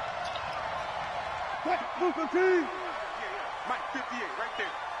 Mike 58, right there.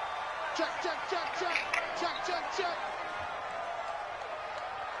 Check.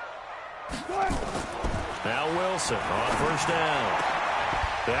 Now Wilson on first down.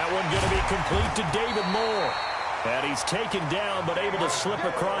 That one going to be complete to David Moore. And he's taken down, but able to slip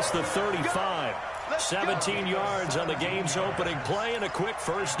across the 35. 17 yards on the game's opening play and a quick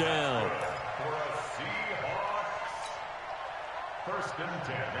first down. For a Seahawks. First and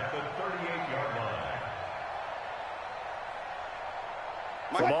 10 at the 38-yard line.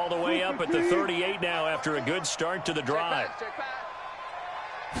 From all the way up at the 38 now after a good start to the drive.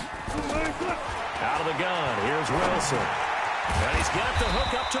 Out of the gun, here's Wilson. And he's got the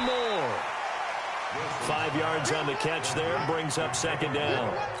hook up to Moore. 5 yards on the catch there, brings up second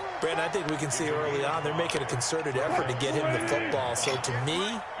down. Brandon, I think we can see early on they're making a concerted effort to get him the football. So to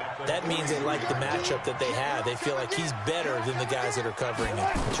me, that means they like the matchup that they have. They feel like he's better than the guys that are covering him.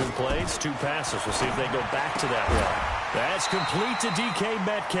 2 plays, 2 passes. We'll see if they go back to that run. That's complete to DK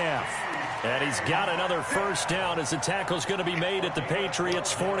Metcalf. And he's got another first down as the tackle's going to be made at the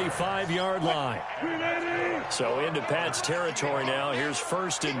Patriots' 45-yard line. So into Pat's territory now. Here's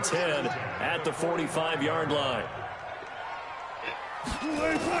first and 10 at the 45-yard line.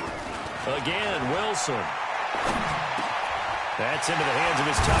 Again, Wilson. That's into the hands of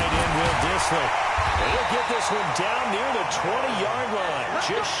his tight end, Will Dissly. And he'll get this one down near the 20-yard line,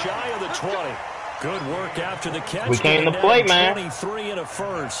 just shy of the 20. Good work after the catch. We came to play, man. 23 and a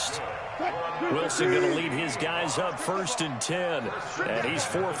first. Wilson going to lead his guys up first and 10. And he's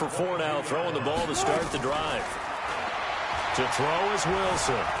 4 for 4 now, throwing the ball to start the drive. To throw is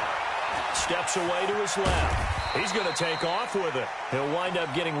Wilson. Steps away to his left. He's going to take off with it. He'll wind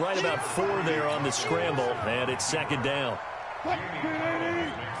up getting right about 4 there on the scramble, and it's second down.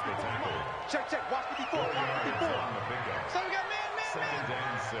 Check. Watch 54. So we got man. Second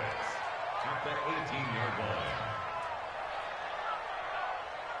down 6 at the 18-yard line.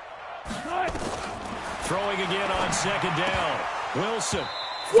 Throwing again on second down. Wilson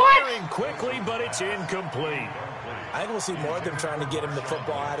firing quickly, but it's incomplete. I think we'll see more of them trying to get him the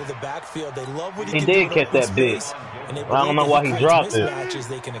football out of the backfield. They love what he can did do catch that big. I don't know why he dropped it. Mismatches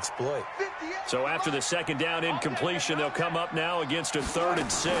they can exploit. So after the second down incompletion, they'll come up now against a 3rd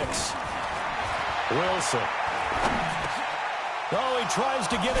and 6. Wilson. Oh, he tries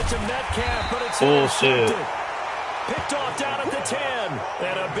to get it to Metcalf, but it's intercepted. Picked off down at the 10.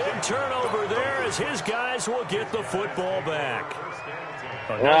 And a big turnover there as his guys will get the football back.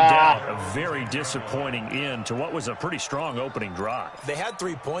 No doubt a very disappointing end to what was a pretty strong opening drive. They had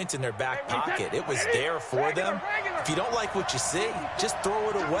 3 points in their back pocket. It was there for them. If you don't like what you see, just throw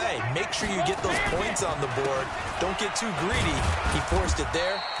it away. Make sure you get those points on the board. Don't get too greedy. He forced it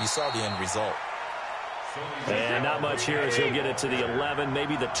there. You saw the end result. And not much here as he'll get it to the 11,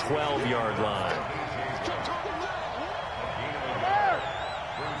 maybe the 12-yard line.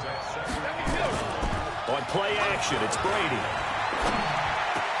 On play action, it's Brady.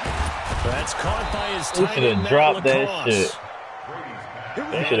 That's caught by his tight end. He should have dropped that shit.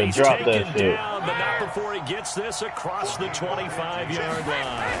 He should have dropped that shit. Down, but not before he gets this across the 25-yard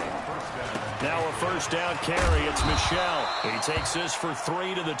line. Now a first down carry. It's Michelle. He takes this for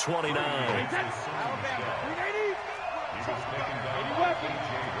 3 to the 29.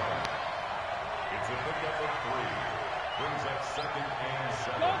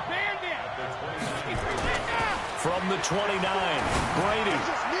 From the 29, Brady.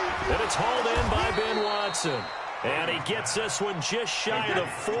 And it's hauled in by Ben Watson. And he gets this one just shy of the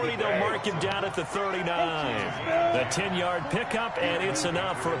 40. They'll mark him down at the 39. The 10-yard pickup, and it's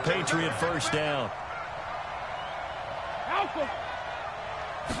enough for a Patriot first down.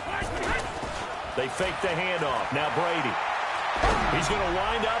 They fake the handoff. Now Brady. He's going to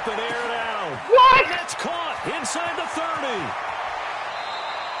wind up and air it out. What? And that's caught inside the 30.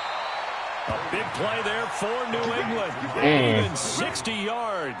 A big play there for New England. Even 60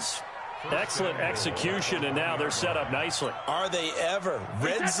 yards. Excellent execution, and now they're set up nicely. Are they ever?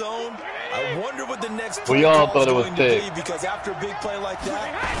 Red zone? I wonder what the next play We all call thought it was going to pick. be, because after a big play like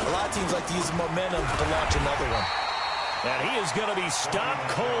that, a lot of teams like to use the momentum to launch another one. And he is going to be stopped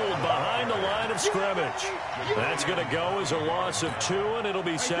cold behind the line of scrimmage. That's going to go as a loss of 2, and it'll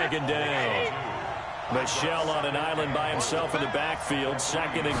be second down. Michelle on an island by himself in the backfield,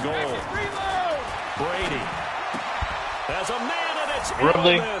 second and goal. Brady has a man, and it's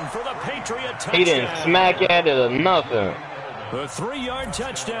Really? Edelman for the Patriot touchdown. He didn't smack at it or nothing. A 3-yard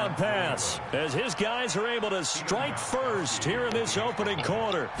touchdown pass as his guys are able to strike first here in this opening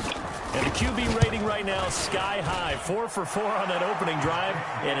quarter. And the QB rating right now sky high. 4 for 4 on that opening drive,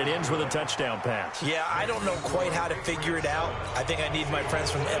 and it ends with a touchdown pass. Yeah, I don't know quite how to figure it out. I think I need my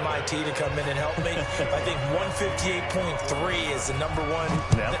friends from MIT to come in and help me. I think 158.3 is the number one.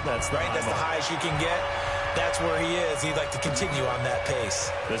 Yep, that's right. That's the highest you can get. That's where he is. He'd like to continue on that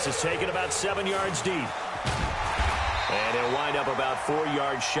pace. This is taken about 7 yards deep. And he'll wind up about 4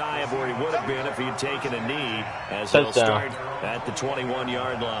 yards shy of where he would have been if he had taken a knee, as he'll start at the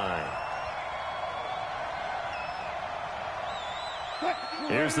 21-yard line.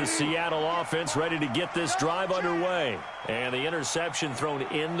 Here's the Seattle offense ready to get this drive underway. And the interception thrown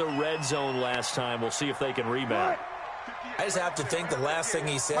in the red zone last time. We'll see if they can rebound. I just have to think the last thing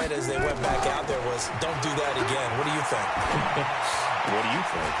he said as they went back out there was, "Don't do that again." What do you think? What do you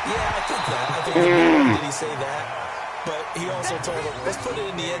think? Yeah, I think that. I think did he say that? But he also told him, let's put it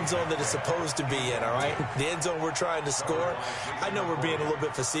in the end zone that it's supposed to be in, all right? The end zone we're trying to score. I know we're being a little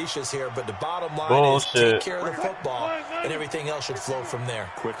bit facetious here, but the bottom line is take care of the football, and everything else should flow from there.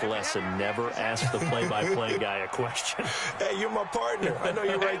 Quick lesson, never ask the play-by-play guy a question. Hey, you're my partner. I know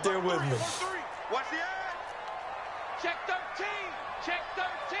you're right there with me. Watch the eye. Check 13. Check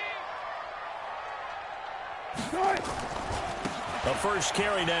 13. The first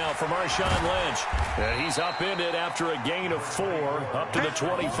carry now from Marshawn Lynch. And he's upended after a gain of 4 up to the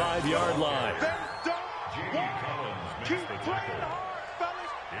 25-yard line. Keep playing hard,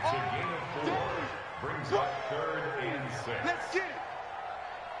 fellas. It's a gain of 4. Brings up 3rd and 6. Let's get it.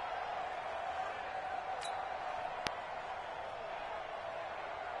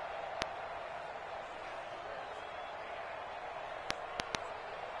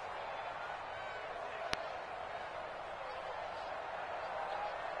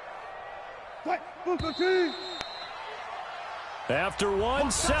 After 1,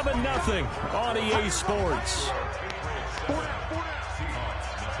 7-0 on EA Sports.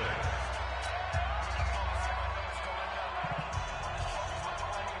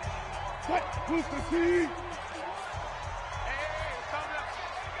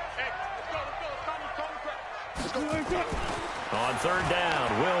 On 3rd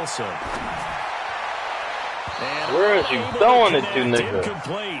down, Wilson. And where is he throwing it to, nigga?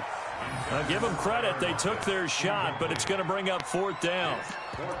 Incomplete. Now give them credit. They took their shot, but it's going to bring up 4th down.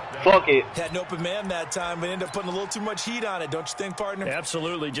 Fuck it. Had an open man that time, but ended up putting a little too much heat on it, don't you think, partner?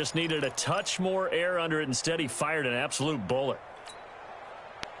 Absolutely. Just needed a touch more air under it. Instead, he fired an absolute bullet.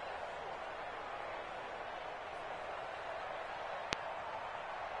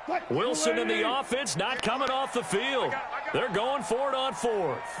 Wilson in the offense, not coming off the field. They're going for it on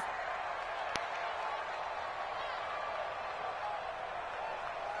 4th.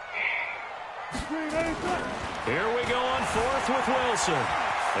 Here we go on 4th with Wilson.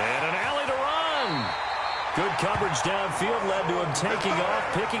 And an alley to run. Good coverage downfield led to him taking off,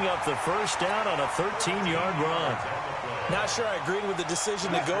 picking up the first down on a 13-yard run. Not sure I agreed with the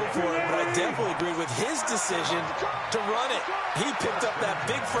decision to go for it, but I definitely agreed with his decision to run it. He picked up that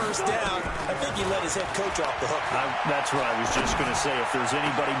big first down. I think he let his head coach off the hook. That's what I was just going to say. If there's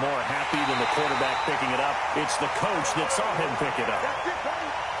anybody more happy than the quarterback picking it up, it's the coach that saw him pick it up.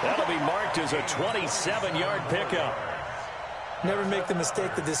 That'll be marked as a 27-yard pickup. Never make the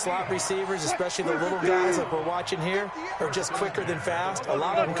mistake that the slot receivers, especially the little guys like we're watching here, are just quicker than fast. A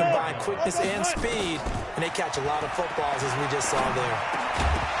lot of them combine quickness and speed, and they catch a lot of footballs, as we just saw there.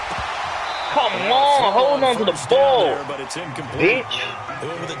 Come on, hold on to the ball, there, but it's incomplete. bitch. They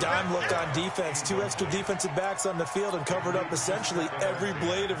went with a dime look on defense. 2 extra defensive backs on the field and covered up essentially every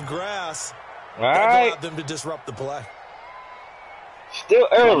blade of grass. All right. Allowed them to disrupt the play. Still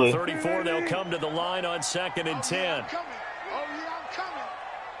early. 34, they'll come to the line on 2nd and 10.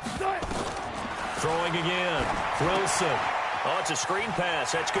 Throwing again. Wilson. Oh, it's a screen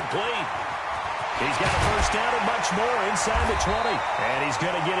pass. That's complete. He's got a first down and much more inside the 20. And he's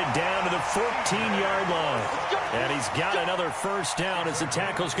going to get it down to the 14-yard line. And he's got another first down as the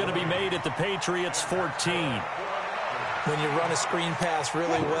tackle's going to be made at the Patriots' 14. When you run a screen pass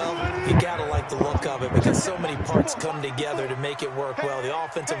really well, you got to like the look of it because so many parts come together to make it work well. The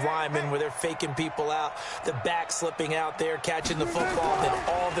offensive linemen, where they're faking people out, the back slipping out there, catching the football, then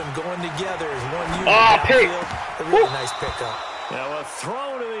all of them going together as one unit downfield. A really nice pickup. Now a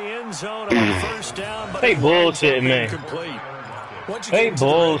throw to the end zone on first down, but they bullshitting me. Incomplete. They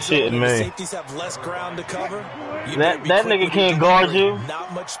bullshitting me. Safeties have less ground to cover. That nigga can't guard you.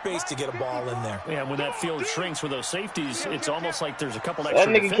 Not much space to get a ball in there. Yeah, when that field shrinks with those safeties, it's almost like there's a couple extra.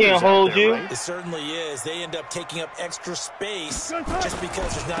 That nigga can't hold you. Right? It certainly is. They end up taking up extra space just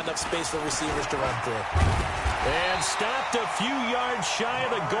because there's not enough space for receivers to run through. And stopped a few yards shy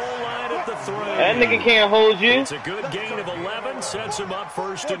of the goal line at the 3. That nigga can't hold you. It's a good gain of 11, sets him up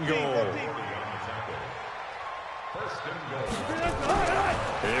first and goal.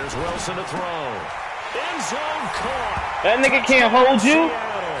 Here's Wilson to throw. End zone caught. That nigga can't hold you.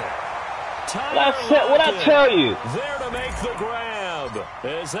 What I tell you? There to make the grab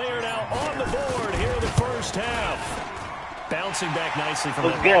as they are now on the board here in the first half. Bouncing back nicely from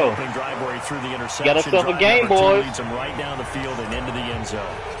that opening drive where he threw the interception. Got himself a game, boys. Leads him right down the field and into the end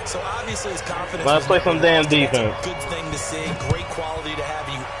zone. So obviously his confidence. Let's play some damn defense. Good thing to see. Great quality to have.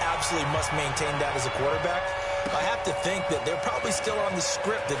 You absolutely must maintain that as a quarterback. I have to think that they're probably still on the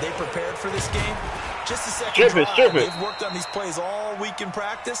script that they prepared for this game. Just a second drive. They've worked on these plays all week in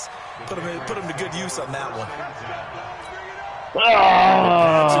practice. Put them to good use on that one.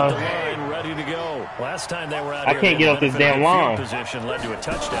 That's at the line, ready to go. Last time they were out here, I can't get off this damn line. Position led to a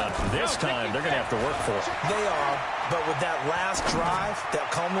touchdown. This time, they're going to have to work for it. They are, but with that last drive, that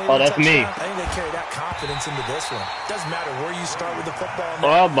culminating that's touchdown, me. I think they carry that confidence into this one. Doesn't matter where you start with the football.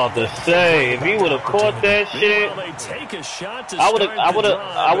 I was about to say, if he would have caught that shit, they take a shot to I would have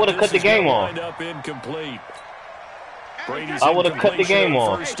cut the game off. I would have cut the game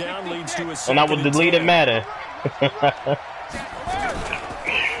off, and I would delete it Madden.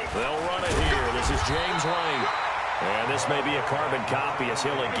 They'll run it here. This is James White. And this may be a carbon copy as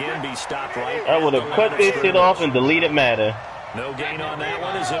he'll again be stopped right. I would have cut this shit off and deleted Madden. No gain on that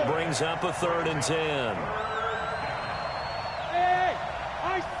one as it brings up a 3rd and 10. Hey,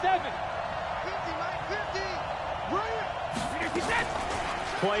 I-7. 50, 50.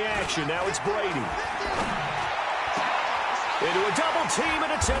 Play action. Now it's Brady. Into a double team,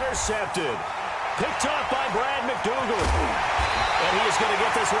 and it's intercepted. Picked off by Brad McDougal. And he is going to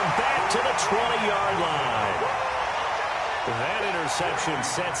get this one back to the 20-yard line. That interception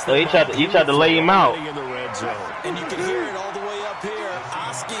sets the he tried to lay him out. In the red zone. And you can hear it all the way up here.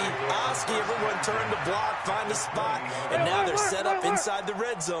 Oski, everyone turned to block, find a spot, and now they're set up inside the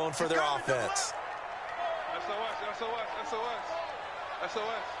red zone for their offense.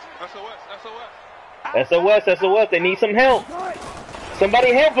 SOS. They need some help.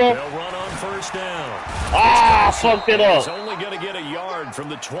 Somebody help him. They'll run on first down. Fucked it up. He's only going to get a yard from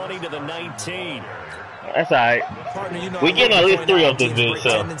the 20 to the 19. That's all right. Partner, you know, we getting at least 3 off this bitch, so.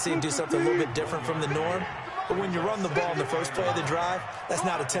 Tendency to do something a little bit different from the norm. But when you run the ball in the first play of the drive, that's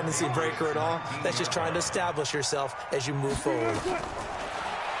not a tendency breaker at all. That's just trying to establish yourself as you move forward.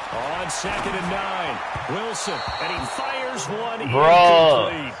 On 2nd and 9, Wilson, and he fires one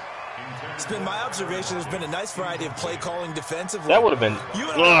incomplete. It's been my observation. There's been a nice variety of play calling defensively. That would have been,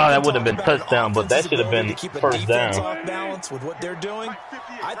 touchdown, but that should have been first down. Off balance with what they're doing.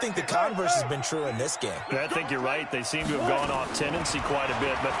 I think the converse has been true in this game. I think you're right. They seem to have gone off tendency quite a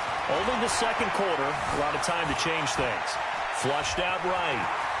bit, but only the second quarter. A lot of time to change things. Flushed out right.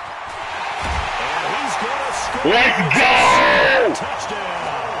 And he's going to score. Let's go!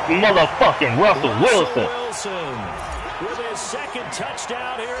 Touchdown. Motherfucking Russell Wilson. With his second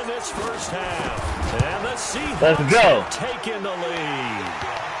touchdown here in this first half. And the Seahawks taking the lead.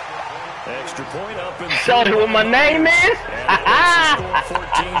 Extra point up and showed you what my name is? Score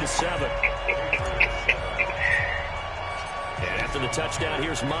 14-7. And after the touchdown,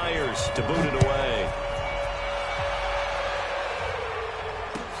 here's Myers to boot it away.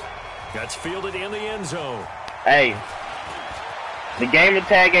 That's fielded in the end zone. Hey, the gamer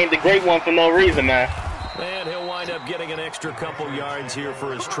tag ain't the great one for no reason, man. And he'll wind up getting an extra couple yards here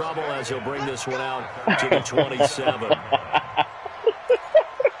for his trouble as he'll bring this one out to the 27.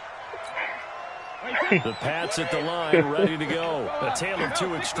 The Pats at the line, ready to go. A tale of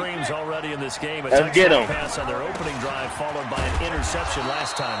two extremes already in this game. Let's get them. Pass on their opening drive, followed by an interception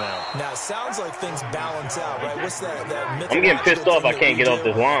last time out. Now, it sounds like things balance out, right? What's that I'm getting pissed off I can't get off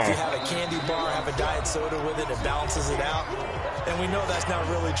this line. If you have a candy bar, have a diet soda with it, it balances it out. And we know that's not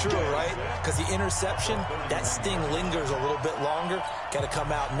really true, right? Because the interception, that sting lingers a little bit longer. Got to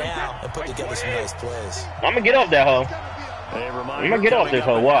come out now and put together some nice plays. I'm going to get off that hoe. I'm gonna get off this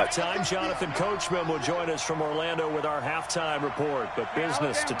whole watch. Time, Jonathan Coachman will join us from Orlando with our halftime report. But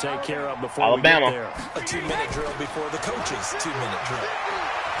business to take care of before Alabama. we get there. A 2-minute drill before the coach's 2-minute drill.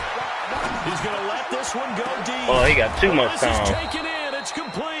 He's going to let this one go deep. Oh, he got too much This is time. taken in. It's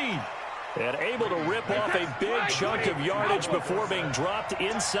complete. And able to rip off a big chunk of yardage before being dropped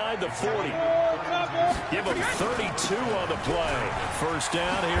inside the 40. Give him 32 on the play. First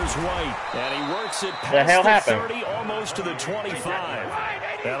down, here's White. And he works it past the 30, almost to the 25.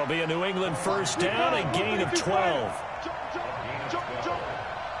 That'll be a New England first down, a gain of 12.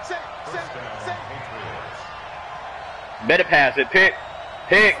 Better pass it. Pick.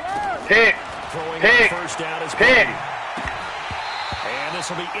 First down is Brady. And this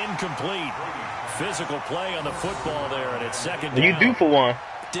will be incomplete. Physical play on the football there, and it's second down. You do for one.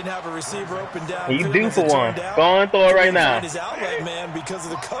 Didn't have a receiver open down. You do for one. Go on and throw it right now. His outlet man because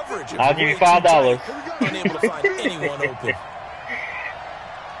of the coverage. I'll give you $5. Unable to find anyone open.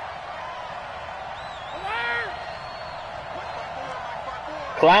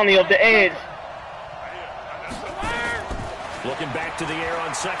 Clowney up the edge. Looking back to the air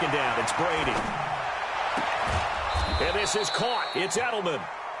on second down. It's Brady. And this is caught. It's Edelman.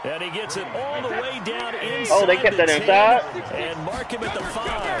 And he gets it all the way down inside. Oh, they kept that inside? And mark him at the 5.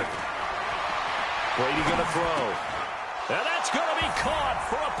 Brady going to throw. And that's going to be caught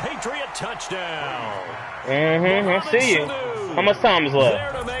for a Patriot touchdown. I see you. How much time is left?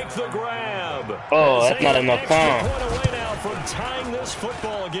 There to make the grab. Oh, that's not enough time. Point away now from tying this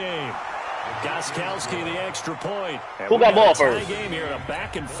football game. Gostkowski the extra point. And who got ball first? Game here in a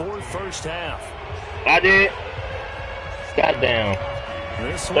back and forth first half. I did. Goddamn.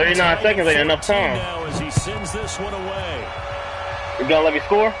 39 seconds ain't enough time. Now as he sends this one away. You gonna let me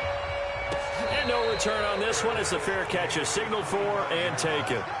score? And no return on this one. It's a fair catch, a signal for, and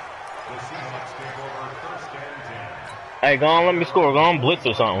take it. Hey, go on, let me score. Go on, blitz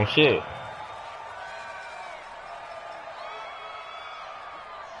or something. Shit.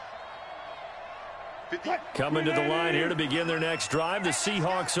 Coming to the line here to begin their next drive, the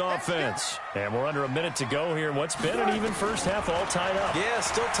Seahawks offense. And we're under a minute to go here in what's been an even first half, all tied up. Yeah,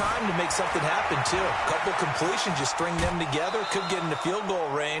 still time to make something happen, too. A couple completions, just string them together. Could get into field goal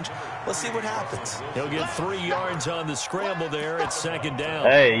range. Let's see what happens. He'll get 3 yards on the scramble there at second down.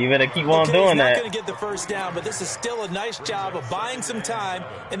 Hey, you better keep on doing that. He's not going to get the first down, but this is still a nice job of buying some time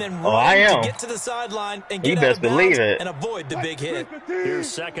and then to get to the sideline and get out of bounds and avoid the big hit. Here's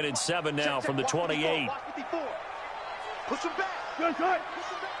 2nd and 7 now from the 28. Push him back.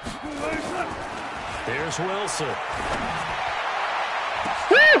 Here's Wilson.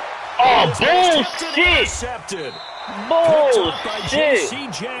 Woo! Oh, bullshit! Intercepted. Bullshit. By J.C.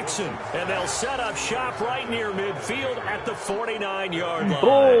 Jackson. And they'll set up shop right near midfield at the 49-yard line.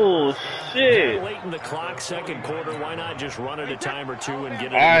 Bullshit. Late in the clock, second quarter. Why not just run it a time or two and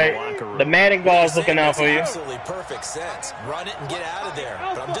get it in the locker room? The Madden guy's looking out for you. Absolutely perfect sense. Run it and get out of there.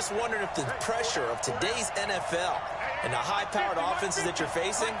 But I'm just wondering if the pressure of today's NFL and the high-powered offenses that you're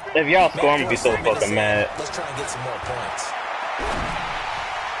facing. If y'all score, I'm gonna be so fucking mad. Let's try and get some more points.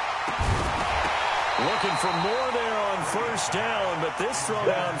 Looking for more there on first down, but this throw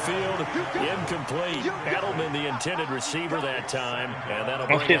downfield incomplete. Edelman, the intended receiver that time, and that'll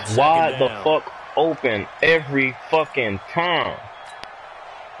bring it second wide down. the fuck open every fucking time.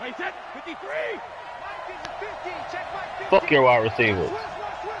 Fuck your wide receivers.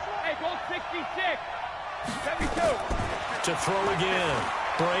 To throw again,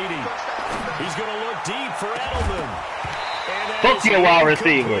 Brady. He's going to look deep for Edelman. Fuck your wide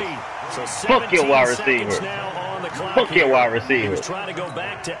receivers. So fuck your wide receivers. Fuck your wide receivers. He's trying to go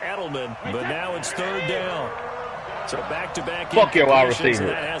back to Edelman, but now it's 3rd down. So back-to-back. Fuck your wide receivers.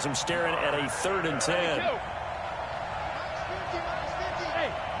 That has him staring at a 3rd and 10.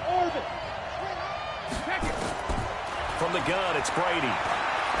 From the gun, it's Brady.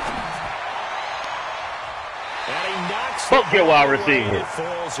 And he knocks fuck your wide receiver. It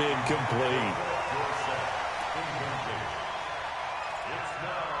falls incomplete.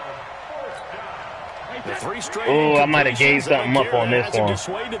 Oh, I might have gave something up on this one.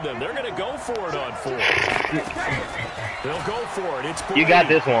 Dissuaded them. They're going to go for it on 4th. They'll go for it. It's Brady. You got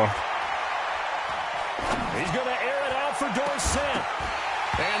this one. He's going to air it out for Dorsett.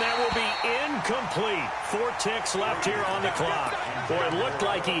 And that will be incomplete. 4 ticks left here on the clock. Boy, it looked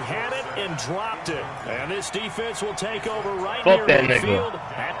like he had it and dropped it. And this defense will take over right near midfield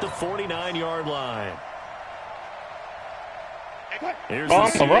at the 49-yard line. Here's the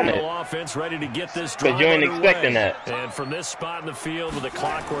Seattle offense ready to get this drive you ain't underway. expecting that. And from this spot in the field with the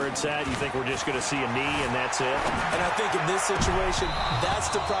clock where it's at, you think we're just going to see a knee and that's it? And I think in this situation, that's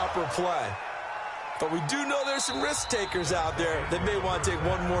the proper play. But we do know there's some risk takers out there that may want to take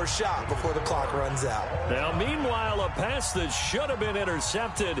one more shot before the clock runs out. Now, meanwhile, a pass that should have been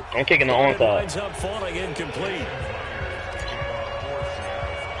intercepted. I'm kicking the onside. Winds up falling incomplete.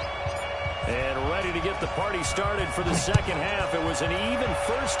 And ready to get the party started for the second half. It was an even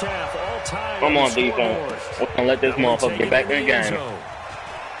first half all time. Come on, defense. We're going to let this motherfucker get back in the game.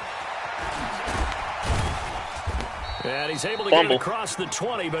 And he's able to get it across the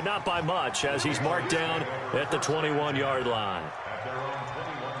 20, but not by much, as he's marked down at the 21-yard line.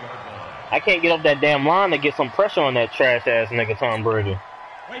 I can't get up that damn line to get some pressure on that trash-ass nigga Tom Brady.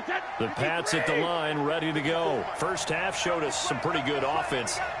 The Pats at the line, ready to go. First half showed us some pretty good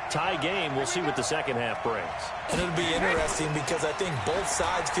offense. Tie game, we'll see what the second half brings. And it'll be interesting because I think both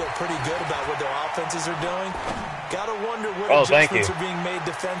sides feel pretty good about what their offenses are doing. Got to wonder what adjustments are being made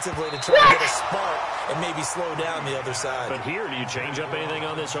defensively to try to get a spark and maybe slow down the other side. But here, do you change up anything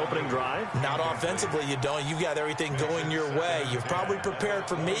on this opening drive? Not offensively, you don't. You've got everything going your way. You've probably prepared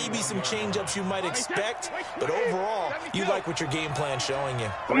for maybe some change-ups you might expect, but overall, you like what your game plan's showing you.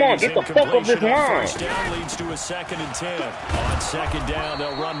 Come on, get the fuck up this line. First down leads to a 2nd and 10. On second down,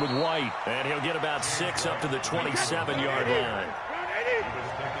 they'll run with White, and he'll get about 6 up to the 27-yard line.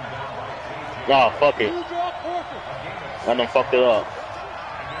 Oh, fuck it. I done fucked it up.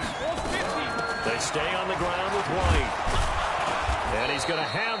 They stay on the ground with White. And he's going to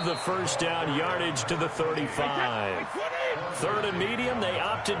have the first down yardage to the 35. 3rd and medium, they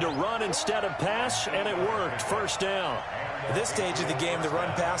opted to run instead of pass, and it worked. First down. At this stage of the game, the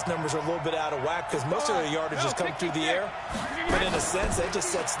run-pass numbers are a little bit out of whack because most of their yardage has come through the air. But in a sense, that just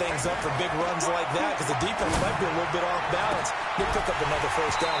sets things up for big runs like that because the defense might be a little bit off balance. They'll pick up another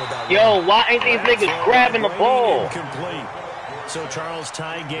first down with that. Yo, why ain't these niggas grabbing the ball? Incomplete. So, Charles,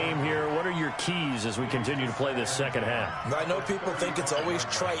 tie game here. What are your keys as we continue to play this second half? I know people think it's always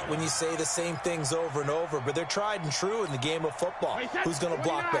trite when you say the same things over and over, but they're tried and true in the game of football. Who's going to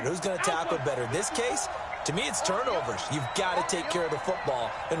block better? Who's going to tackle better? In this case, to me, it's turnovers. You've got to take care of the football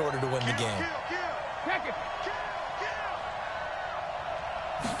in order to win the game.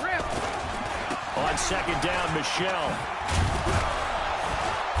 On second down, Michelle.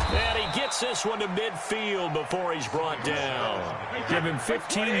 And he gets this one to midfield before he's brought down. Give him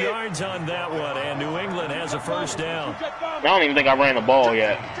 15 yards on that one, and New England has a first down. I don't even think I ran the ball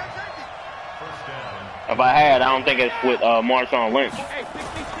yet. If I had, I don't think it's with Marshawn Lynch.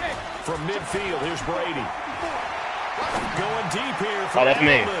 From midfield, here's Brady. Going deep here for that's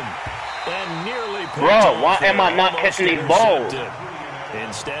me. And nearly bro, why am I not catching these balls?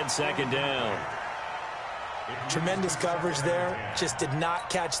 Instead, second down. Tremendous coverage there. Just did not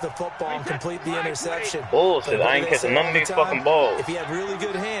catch the football and complete the interception. Bullshit, I ain't catching none of these fucking balls. If he had really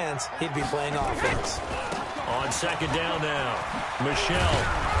good hands, he'd be playing offense. On second down now, Michelle.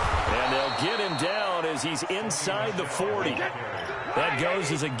 And they'll get him down as he's inside the 40. That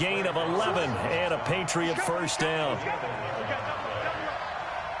goes as a gain of 11 and a Patriot first down.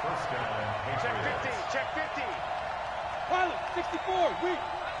 Check 50. Pilot, 64, weak.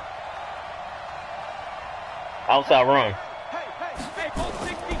 Outside run. Hey, hold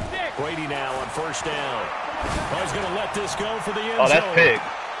 66. Brady now on first down. Oh, he's going to let this go for the end zone. Oh, that's big.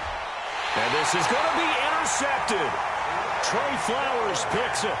 And this is going to be intercepted. Trey Flowers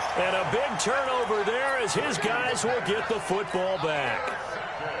picks it. And a big turnover there as his guys will get the football back.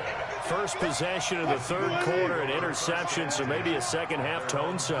 First possession of the third quarter, an interception, so maybe a second half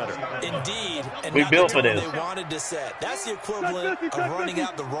tone setter. Indeed. And we built for this. They wanted to set. That's the equivalent of running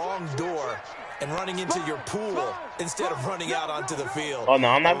out the wrong door and running into your pool instead of running out onto the field. Oh, no,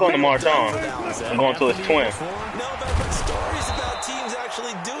 I'm not going to Marshawn. I'm going to his twin. No, but I've heard stories about teams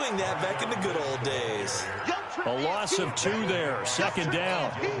actually doing that back in the good old days. A loss of 2 there, second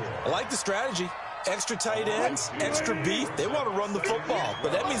down. I like the strategy. Extra tight ends, extra beef. They want to run the football,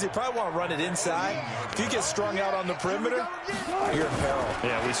 but that means they probably want to run it inside. If you get strung out on the perimeter, you're in peril.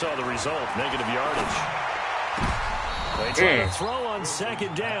 Yeah, we saw the result, negative yardage. They try to throw on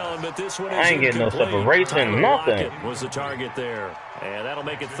second down, but this one is I ain't getting no separation, nothing. Was the target there, and that'll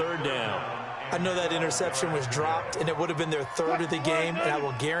make it third down. I know that interception was dropped, and it would have been their third of the game, and I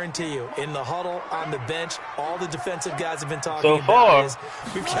will guarantee you, in the huddle, on the bench, all the defensive guys have been talking about is,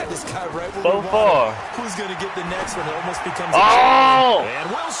 we've got this guy right where we want him. Who's going to get the next one? It almost becomes a challenge. And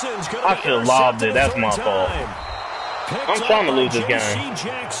Wilson's going to I should have lobbed it. That's my fault. I'm trying to lose this game. J.C.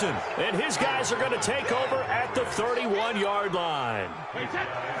 Jackson, and his guys are going to take over at the 31-yard line.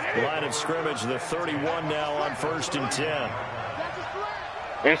 Line of scrimmage, the 31 now on 1st and 10.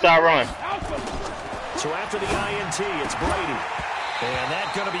 Inside run. So after the INT, it's Brady. And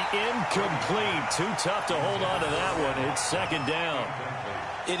that's going to be incomplete. Too tough to hold on to that one. It's second down.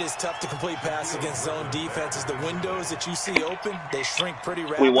 It is tough to complete passes against zone defenses. The windows that you see open, they shrink pretty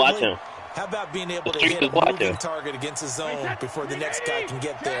rapidly. We watch him. How about being able to hit a moving target against a zone before the next guy can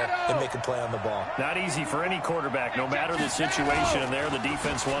get there and make a play on the ball? Not easy for any quarterback, no matter the situation. And there, the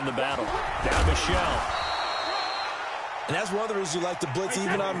defense won the battle. Now Michelle. And that's one of the reasons you like to blitz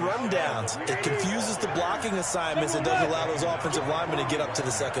even on rundowns. It confuses the blocking assignments. It doesn't allow those offensive linemen to get up to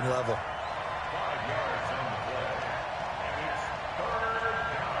the second level.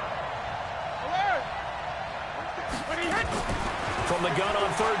 From the gun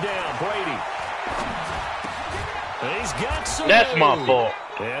on third down, Brady. He's got some. That's my fault.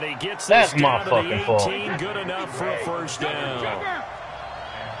 And he gets That's this my down to fucking the 18, fault. good enough for a first down.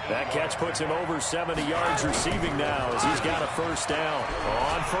 That catch puts him over 70 yards receiving now as he's got a first down.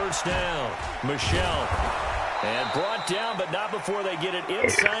 On first down, Michelle. And brought down, but not before they get it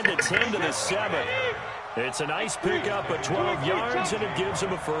inside the 10 to the 7. It's a nice pickup of 12 yards, and it gives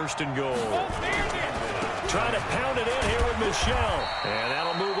him a first and goal. Trying to pound it in here with Michelle. And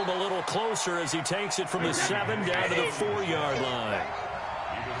that'll move him a little closer as he takes it from the 7 down to the 4-yard line.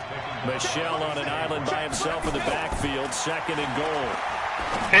 Michelle on an island by himself in the backfield, second and goal.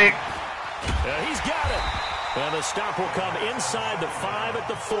 Hey. He's got it. And the stop will come inside the 5 at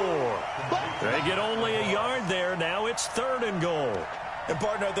the 4. They get only a yard there. Now it's third and goal. And,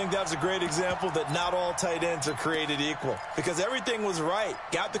 partner, I think that's a great example that not all tight ends are created equal because everything was right.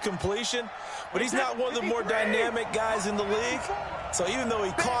 Got the completion, but he's not one of the more dynamic guys in the league. So even though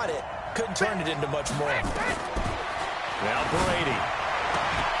he caught it, couldn't turn it into much more. Now Brady.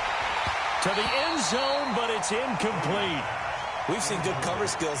 To the end zone, but it's incomplete. We've seen good cover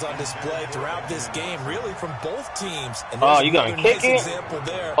skills on display throughout this game, really from both teams. And oh, you gonna kick it?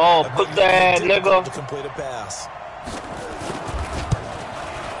 There oh, put that nigga. To complete a pass.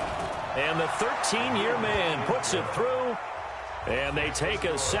 And the 13-year man puts it through, and they take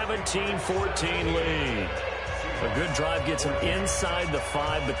a 17-14 lead. A good drive gets them inside the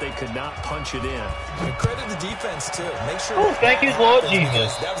 5, but they could not punch it in. And credit the defense, too. Make sure. Oh, thank you, Lord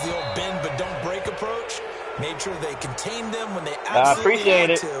Jesus. That was the old bend but don't break approach. Made sure they contained them when they absolutely appreciate had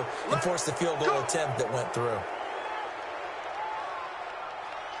it. to and forced the field goal attempt that went through.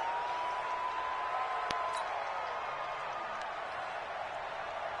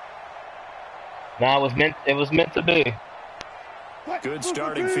 No, it was meant to be. Good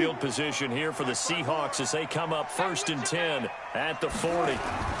starting field position here for the Seahawks as they come up first and 10 at the 40.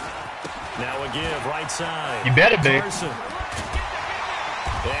 Now a give right side. You better be. Carson.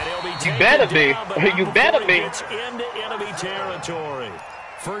 And he'll be you better be. Down, you better be. It's into enemy territory.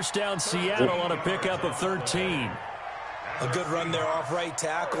 First down Seattle on a pickup of 13. A good run there off right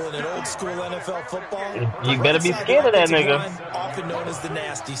tackle in an old school NFL football. You better be scared of that nigga. Often known as the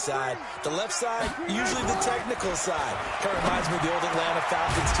nasty side. The left side, usually the technical side. Kind of reminds me of the old Atlanta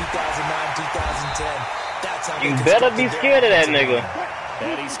Falcons 2009-2010. That's how you better be scared of that nigga.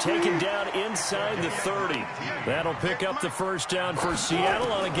 And he's taken down inside the 30. That'll pick up the first down for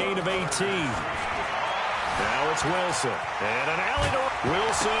Seattle on a gain of 18. Now it's Wilson. And an alley to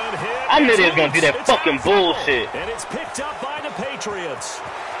Wilson hit. I knew they was going to do that fucking bullshit. And it's picked up by the Patriots.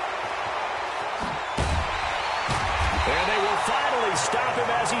 And they will finally stop him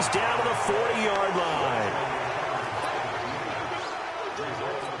as he's down to the 40-yard line.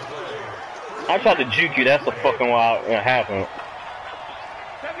 I tried to juke you. That's the fucking wild happened.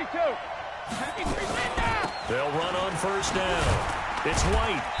 72. They'll run on first down. It's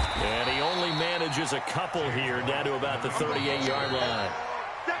White, and he only manages a couple here down to about the 38-yard line.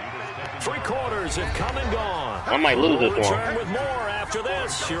 3 quarters have come and gone. I might lose this one. Return with more after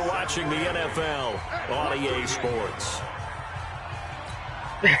this. You're watching the NFL on EA Sports.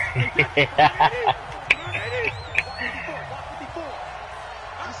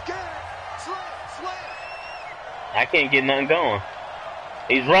 I can't get nothing going.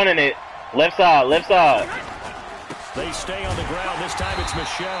 He's running it. Left side, left side. They stay on the ground. This time it's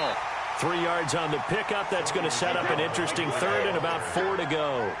Michelle. 3 yards on the pickup. That's going to set up an interesting third and about 4 to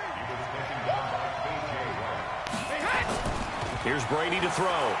go. Here's Brady to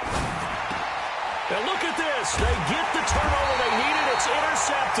throw. And look at this. They get the turnover they needed. It's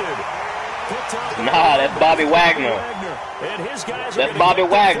intercepted. Nah, that's Bobby Wagner. And his guys that's Bobby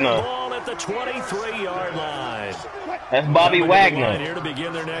Wagner. Ball at the 23-yard line. That's Bobby Wagner. Here to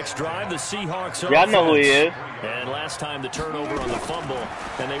begin their next drive, the Seahawks. Y'all know who he is. And last time the turnover on the fumble,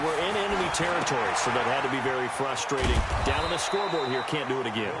 and they were in enemy territory, so that had to be very frustrating. Down on the scoreboard here, can't do it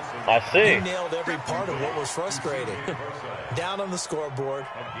again. I see. You nailed every part of what was frustrating. Down on the scoreboard,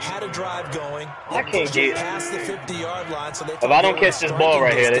 had a drive going. I can't get past the 50-yard line, so they. If I don't catch this ball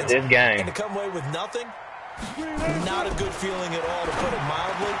right here, this game. And to come away with nothing, not a good feeling at all, to put it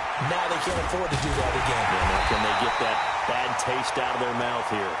mildly. Now they can't afford to do that again. And now can they get that bad taste out of their mouth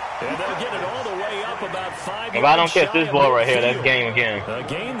here? And they'll get it all the way up about 5 yards. If I don't catch this ball right here, that's game again. A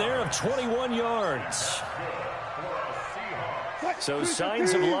gain there of 21 yards. So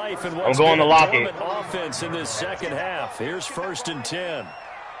signs of life in what's going to lock it. Offense in this second half. Here's 1st and 10.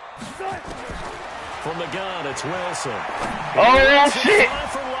 From the gun, it's Wilson. Oh, shit.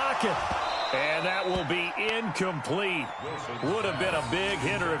 From Lockett. And that will be incomplete. Would have been a big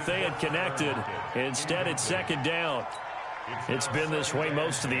hitter if they had connected. Instead, it's 2nd down. It's been this way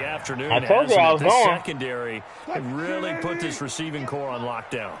most of the afternoon. I told you I was going. Secondary really put this receiving core on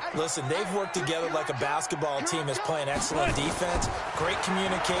lockdown. Listen, they've worked together like a basketball team that's playing excellent defense. Great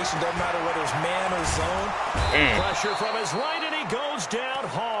communication, doesn't matter whether it's man or zone. Pressure from his right, and he goes down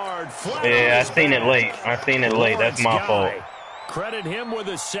hard. Yeah, I seen it late. That's my fault. Credit him with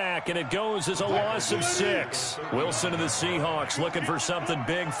a sack, and it goes as a loss of 6. Wilson and the Seahawks looking for something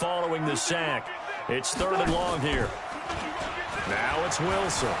big following the sack. It's 3rd and long here. Now it's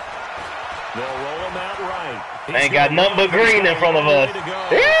Wilson. They'll roll him out right. Ain't got nothing but green in front of us.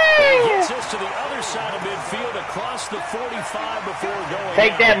 He gets us to the other side of midfield across the 45 before going.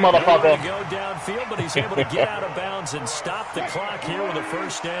 Take that, motherfucker. To go downfield, but he's able to get out of bounds and stop the clock here with a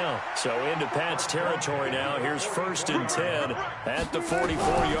 1st down. So into Pat's territory now. Here's 1st and 10 at the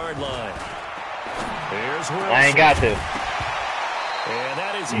 44-yard line. Here's Wilson. I ain't got to. And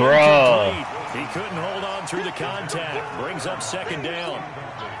that is incomplete. He couldn't hold on through the contact. Brings up 2nd down.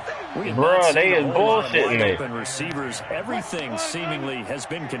 Bro, they is bullshitting me. And receivers, everything seemingly has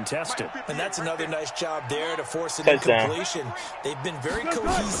been contested. And that's another nice job there to force an incompletion. They've been very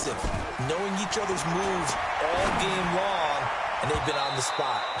cohesive, knowing each other's moves all game long, and they've been on the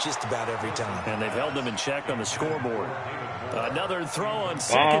spot just about every time. And they've held them in check on the scoreboard. Another throw on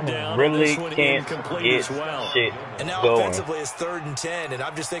 2nd down. Really and this one can't incomplete as well. Shit and now going. Offensively it's 3rd and 10, and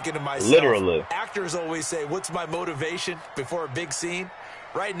I'm just thinking to myself, literally. Actors always say, what's my motivation before a big scene?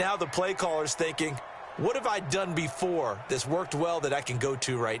 Right now the play caller's thinking, what have I done before that's worked well that I can go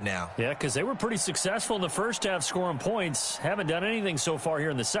to right now? Yeah, because they were pretty successful in the first half scoring points. Haven't done anything so far here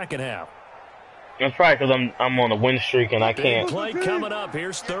in the second half. That's right, because I'm on a win streak and I can't. Big play coming up.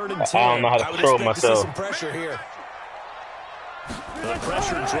 Here's 3rd and 10. I don't know how to control myself. Some pressure here. The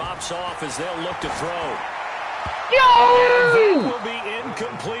pressure drops off as they'll look to throw. Yo! And that will be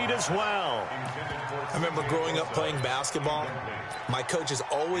incomplete as well. I remember growing up playing basketball. My coaches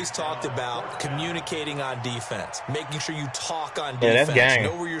always talked about communicating on defense, making sure you talk on defense,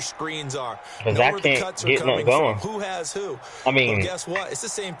 know where your screens are, know where the cuts are coming from, who has who. I mean, well, guess what? It's the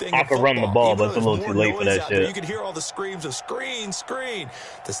same thing. I could run the ball, but it's a little too late for that shit. You can hear all the screams of screen, screen.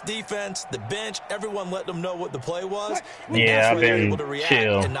 This defense, the bench, everyone let them know what the play was. Yeah, I've been able to react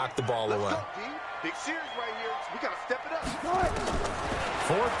chill. and knock the ball away. Big series right here. We got to step it up.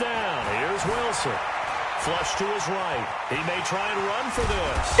 4th down. Here's Wilson. Flush to his right. He may try and run for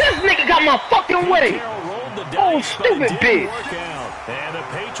this. This nigga got my fucking way. Oh, stupid bitch. And the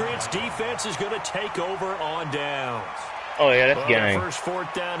Patriots defense is going to take over on downs. Oh, yeah, that's game. The first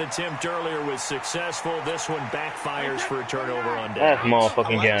 4th down attempt earlier was successful. This one backfires for a turnover on downs. That's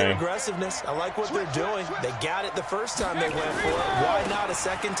motherfucking I like game. their aggressiveness. I like what they're doing. They got it the first time they went for it. Why not a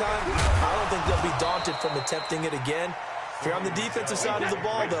second time? I don't think they'll be daunted from attempting it again. If you're on the defensive side of the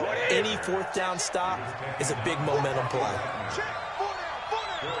ball, though, any 4th down stop is a big momentum play.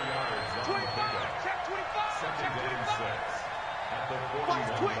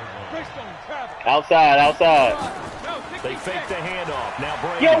 Outside. They fake the handoff. Now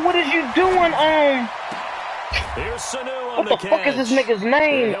Brady. Yo, what is you doing on? Here's Sanu on What the fuck is this nigga's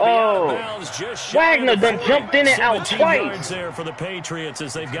name? Wagner done jumped in and out twice. There for the Patriots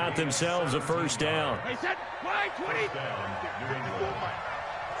as they've got themselves a 1st down.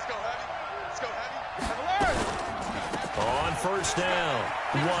 On 1st down,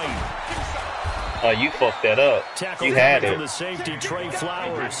 White. Oh, you fucked that up. Tackle you had it. From the safety, Trey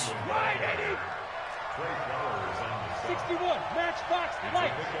Flowers. 61, matchbox,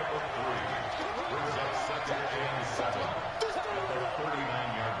 light.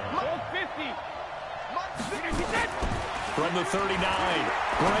 From the 39,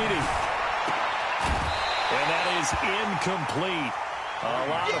 Brady. And that is incomplete. A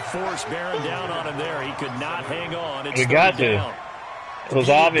lot of force bearing down on him there. He could not hang on. It's we got to. Down. Because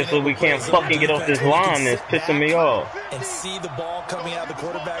obviously we can't fucking get off this line. It's pissing me off. And see the ball coming out of the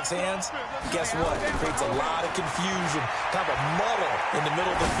quarterback's hands. Guess what? It creates a lot of confusion, kind of a muddle in the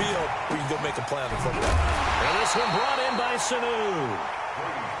middle of the field where you can go make a play on the football. And this one brought in by Sanu.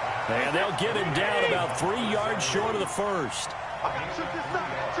 And they'll get him down about 3 yards short of the first. I got to shoot this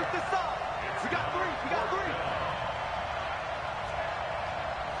side. Shoot this side. We got 3. We got 3.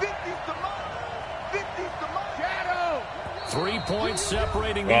 3 points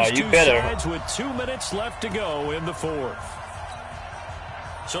separating these two sides with 2 minutes left to go in the fourth.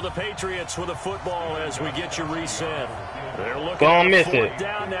 So the Patriots with a football as we get you reset. They're looking at fourth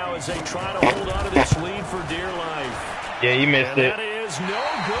down now as they try to hold on to this lead for dear life. Yeah, you missed it. That is no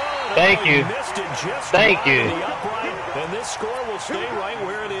good. Thank you. Missed it just Thank you. The upright, and this score will stay right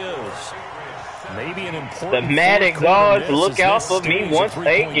where it is. Maybe an important. The Madden guards look out for me once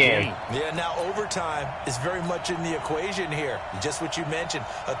again. Yeah, now overtime is very much in the equation here. Just what you mentioned,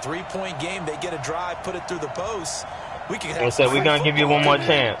 a 3-point game. They get a drive, put it through the post. We can have we're going to give you one more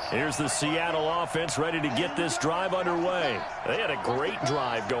chance. Here's the Seattle offense ready to get this drive underway. They had a great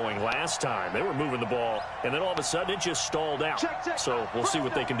drive going last time. They were moving the ball, and then all of a sudden it just stalled out. So we'll see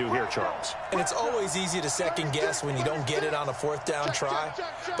what they can do here, Charles. And it's always easy to second guess when you don't get it on a fourth down try.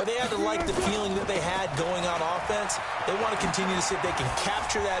 But they had to like the feeling that they had going on offense. They want to continue to see if they can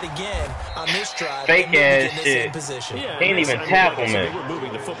capture that again on this drive. Fake ass shit. Position. Yeah, he ain't even tackle me. They were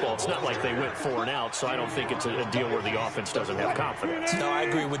moving the football. It's not like they went 4 and out, so I don't think it's a deal where the offense doesn't have confidence. No, I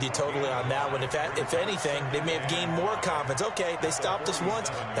agree with you totally on that one. If anything, they may have gained more confidence. Okay, they stopped us once.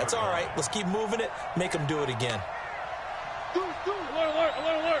 That's all right. Let's keep moving it. Make them do it again. Alert,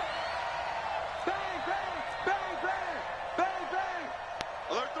 alert. Bang, bang, bang, bang, bang, bang.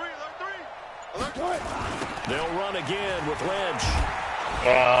 Alert 3. Alert 3. They'll run again with Lynch. He's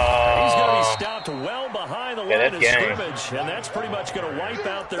going to be stopped well behind the line of scrimmage, and that's pretty much going to wipe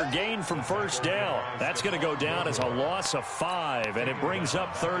out their gain from first down. That's going to go down as a loss of 5, and it brings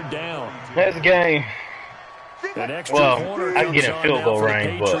up third down. That's game. Well, I can get in field goal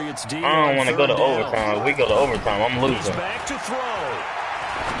range, but I don't want to go to overtime. If we go to overtime, I'm losing. He's back to throw.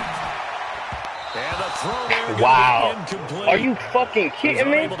 And the throw there wow. Incomplete. Are you fucking kidding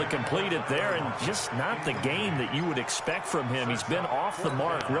me? Able to complete it there, and just not the game that you would expect from him. He's been off the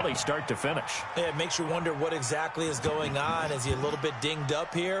mark really start to finish. Yeah, it makes you wonder what exactly is going on. Is he a little bit dinged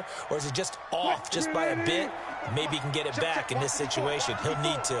up here, or is he just off just by a bit? Maybe he can get it back in this situation. He'll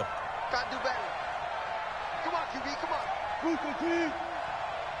need to. Gotta do better. Come on, QB, come on.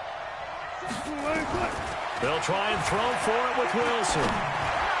 They'll try and throw for it with Wilson.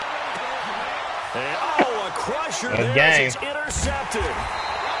 And, oh, a crusher there. It's intercepted.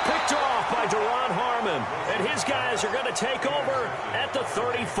 Picked off by Deron Harmon. And his guys are going to take over at the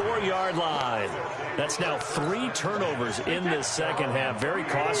 34-yard line. That's now 3 turnovers in this second half. Very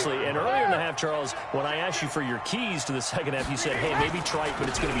costly. And earlier in the half, Charles, when I asked you for your keys to the second half, you said, hey, maybe try it, but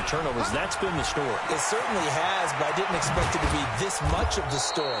it's going to be turnovers. That's been the story. It certainly has, but I didn't expect it to be this much of the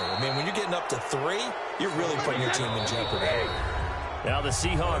story. I mean, when you're getting up to 3, you're really putting your team in jeopardy. Now the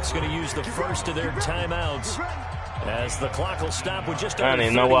Seahawks going to use the first of their timeouts as the clock will stop with just under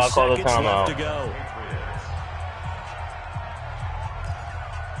 30 seconds left to go.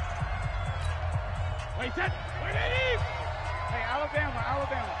 Hey, Alabama.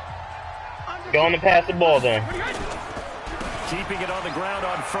 Go on to pass the ball then. Keeping it on the ground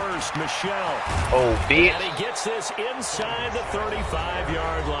on first, Michelle. Oh, bitch. And he gets this inside the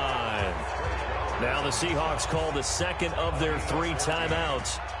 35-yard line. Now the Seahawks call the second of their 3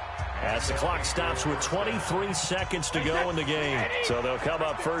 timeouts as the clock stops with 23 seconds to go in the game. So they'll come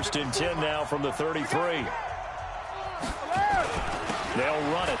up first and 10 now from the 33. They'll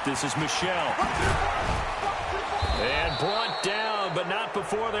run it. This is Michelle. And brought down, but not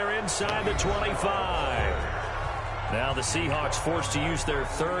before they're inside the 25. Now the Seahawks forced to use their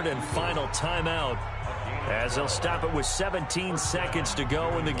 3rd and final timeout as they'll stop it with 17 seconds to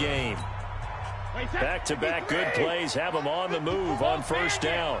go in the game. Back-to-back good plays have them on the move on first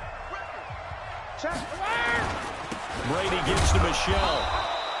down. Brady gives to Michelle.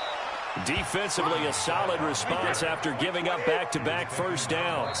 Defensively, a solid response after giving up back-to-back first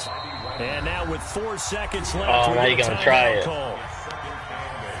downs. And now with 4 seconds left, now you're going to try it. Call.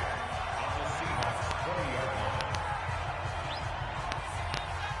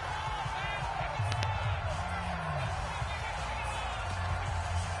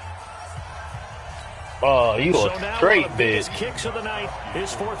 Oh, you a straight bitch. Kicks of the night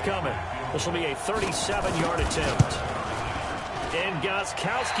is forthcoming. This will be a 37-yard attempt. And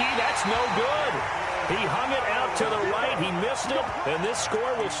Gostkowski, that's no good. He hung it out to the right. He missed it, and this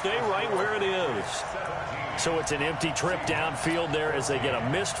score will stay right where it is. So it's an empty trip downfield there as they get a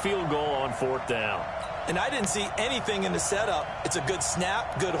missed field goal on 4th down. And I didn't see anything in the setup. It's a good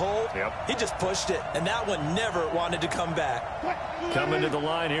snap, good hold. Yep. He just pushed it, and that one never wanted to come back. Coming to the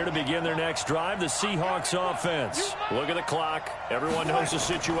line here to begin their next drive, the Seahawks offense. Look at the clock. Everyone knows the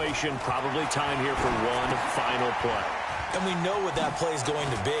situation. Probably time here for one final play. And we know what that play is going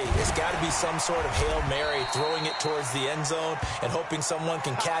to be. It's got to be some sort of Hail Mary, throwing it towards the end zone and hoping someone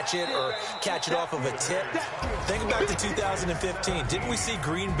can catch it or catch it off of a tip. Think back to 2015. Didn't we see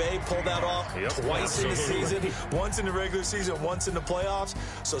Green Bay pull that off twice in the season? Once in the regular season, once in the playoffs.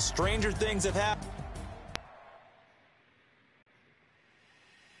 So stranger things have happened.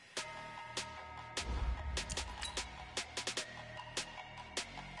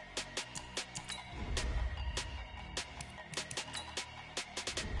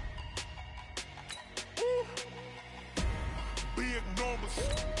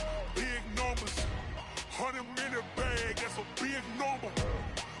 Big numbers, 100 in the bag, that's a big number.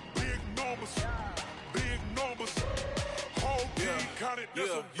 Big numbers, whole team counted, that's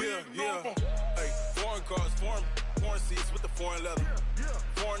a big number. Hey, foreign cars, foreign seats with the foreign leather.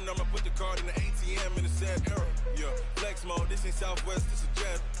 Foreign number, put the card in the ATM in the sad era. Yeah, flex mode, this ain't Southwest, this a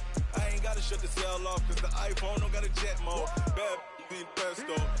jet. I ain't gotta shut the cell off, cause the iPhone don't got a jet mode. Bad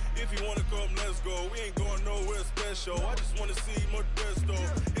pesto. If you wanna come, let's go. We ain't going nowhere special. I just wanna see more desto.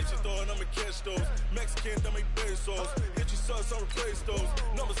 Hit your throw and I'ma catch those. Mexican, dummy pesos. Hit your sauce, I'll replace those.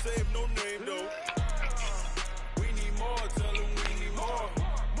 Number save, no name though. We need more, tell them we need more.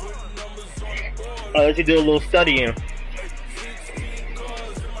 Put numbers on the board. I'll let you do a little studying.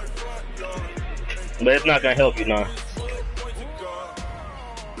 But it's not gonna help you now.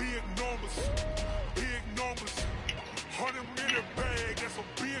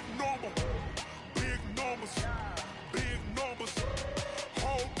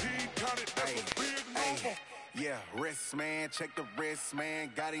 Yeah, wrist man, check the wrist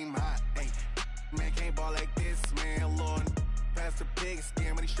man, got him hot. Hey, man can't ball like this, man. Lord, past the pig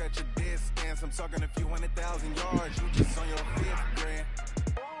skin, but he stretch a distance. I'm talking a few 100,000 yards, you just on your fifth grand.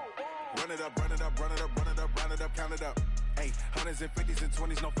 Run it up, run it up, run it up, run it up, round it up, count it up. Hey, hundreds and fifties and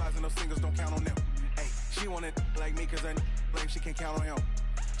 20s, no fives and no singles, don't count on them. Hey, she want it like me, cause I like she can't count on him.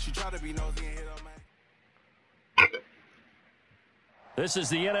 She try to be nosy and hit up, man. This is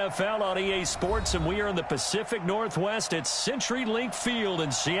the NFL on EA Sports, and we are in the Pacific Northwest at CenturyLink Field in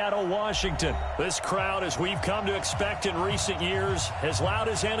Seattle, Washington. This crowd, as we've come to expect in recent years, as loud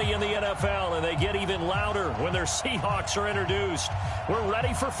as any in the NFL, and they get even louder when their Seahawks are introduced. We're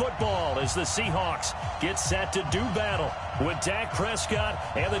ready for football as the Seahawks get set to do battle with Dak Prescott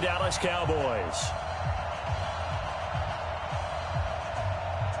and the Dallas Cowboys.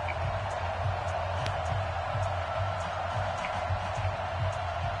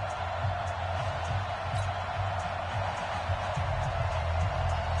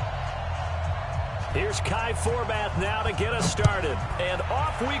 Here's Kai Forbath now to get us started. And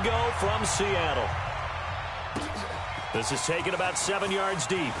off we go from Seattle. This is taken about 7 yards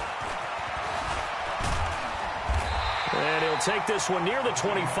deep. And he'll take this one near the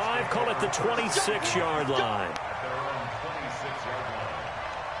 25, call it the 26-yard line.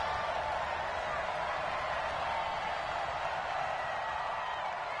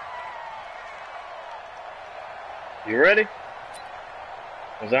 You ready?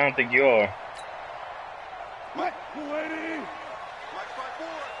 Because I don't think you are. Mike, you ready? Mike, 5-4.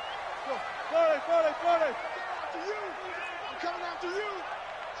 Go, 40. To you. I'm coming after you.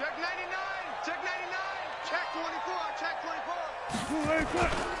 Check 99. Check 99. Check 24. Check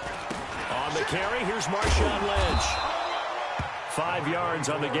 24. On the carry, here's Marshawn Lynch. 5 yards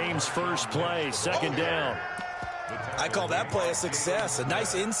on the game's first play, second down. I call that play a success. A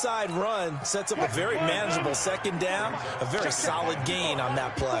nice inside run sets up a very manageable second down. A very solid gain on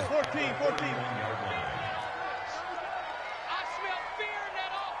that play. 14.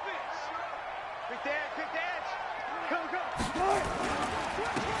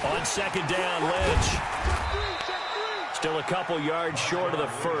 On second down, Lynch. Still a couple yards short of the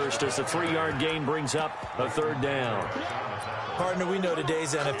first as the 3-yard gain brings up a third down. Partner, we know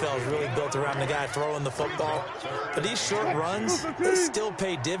today's NFL is really built around the guy throwing the football. But these short runs, they still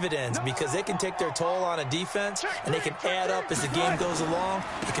pay dividends because they can take their toll on a defense and they can add up as the game goes along.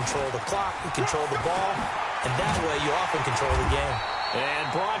 You control the clock, you control the ball, and that way you often control the game.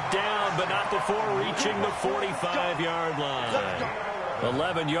 And brought down, but not before reaching the 45-yard line.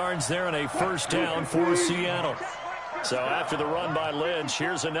 11 yards there and a first down for Seattle. So after the run by Lynch,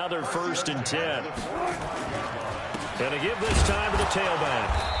 here's another 1st and 10. Going to give this time to the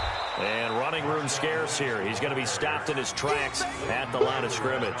tailback. And running room scarce here. He's going to be stopped in his tracks at the line of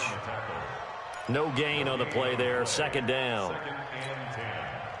scrimmage. No gain on the play there. Second down.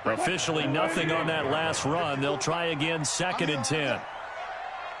 Officially nothing on that last run. They'll try again, 2nd and 10.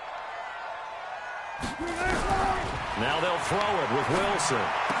 Now they'll throw it with Wilson.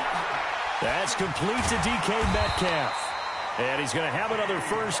 That's complete to DK Metcalf. And he's going to have another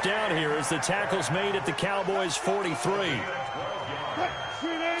first down here as the tackle's made at the Cowboys' 43.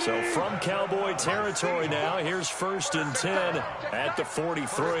 So from Cowboy territory now, here's 1st and 10 at the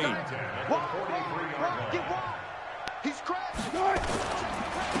 43.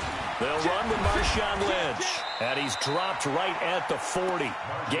 They'll run with Marshawn Lynch. And he's dropped right at the 40.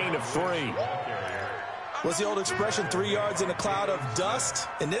 Gain of 3. What's the old expression, 3 yards in a cloud of dust?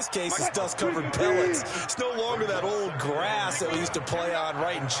 In this case, it's dust-covered pellets. It's no longer that old grass that we used to play on,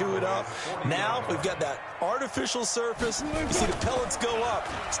 right, and chew it up. Now we've got that artificial surface. You see the pellets go up.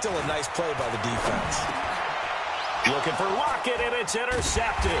 Still a nice play by the defense. Looking for Lockett, and it's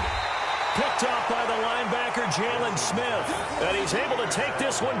intercepted. Picked off by the linebacker, Jalen Smith. And he's able to take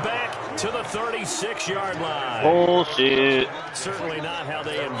this one back to the 36-yard line. Bullshit. Certainly not how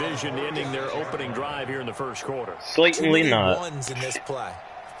they envisioned ending their opening drive here in the first quarter. Blatantly not. Ones in this play.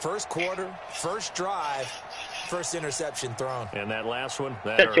 First quarter, first drive, first interception thrown. And that last one,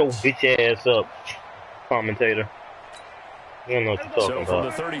 that Shut your hurts. bitch ass up, commentator. You don't know what you're talking So from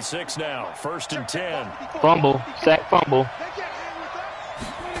about. the 36 now, 1st and 10. Fumble, sack fumble.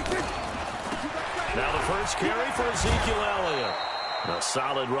 Now the first carry for Ezekiel Elliott. A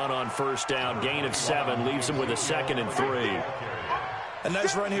solid run on first down. Gain of 7 leaves him with a 2nd and 3. A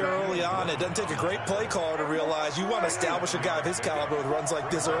nice run here early on. It doesn't take a great play caller to realize you want to establish a guy of his caliber with runs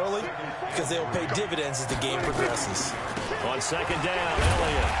like this early because they will pay dividends as the game progresses. On 2nd down,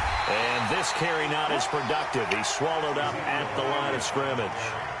 Elliott. And this carry not as productive. He's swallowed up at the line of scrimmage.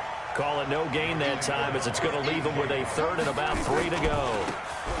 Call it no gain that time as it's going to leave him with a 3rd and about 3 to go.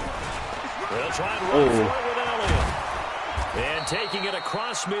 They'll try and run for it with Elliott. And taking it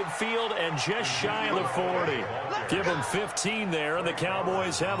across midfield and just shy of the 40. Give him 15 there, and the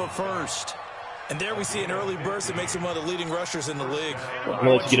Cowboys have a first. And there we see an early burst that makes him one of the leading rushers in the league. I'm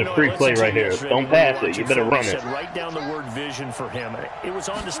going to get a free play right here. Don't pass it. You better run it. Right down the word vision for him. It was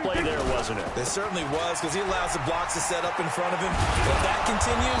on display there, wasn't it? It certainly was because he allows the blocks to set up in front of him. If that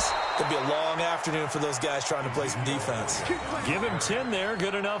continues, it'll be a long afternoon for those guys trying to play some defense. Give him 10 there.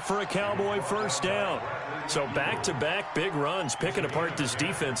 Good enough for a Cowboy first down. So back-to-back big runs, picking apart this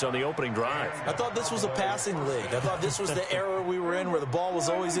defense on the opening drive. I thought this was a passing league. I thought this was the era we were in where the ball was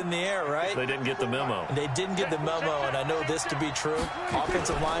always in the air, right? They didn't get the memo. And they didn't get the memo, and I know this to be true.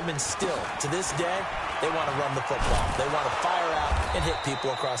 Offensive linemen still, to this day, they want to run the football. They want to fire out and hit people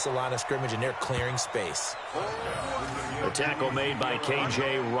across the line of scrimmage, and they're clearing space. A tackle made by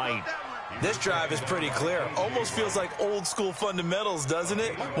K.J. Wright. This drive is pretty clear. Almost feels like old school fundamentals, doesn't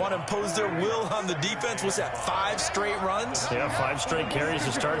it? Want to impose their will on the defense. What's that, 5 straight runs? Yeah, 5 straight carries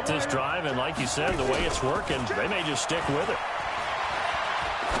to start this drive. And like you said, the way it's working, they may just stick with it.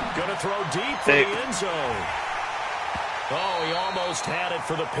 Going to throw deep for the end zone. Oh, he almost had it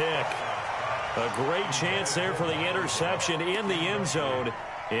for the pick. A great chance there for the interception in the end zone.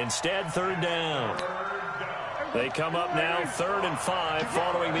 Instead, 3rd down. They come up now 3rd and 5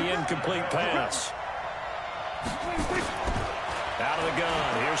 following the incomplete pass. Out of the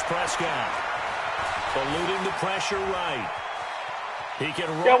gun. Here's Prescott. Eluding the pressure right. He can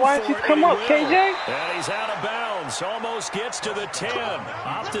run. Yeah, why did you come up, KJ? And he's out of bounds. Almost gets to the 10.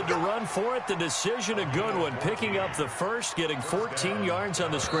 Opted to run for it. The decision a good one. Picking up the first, getting 14 yards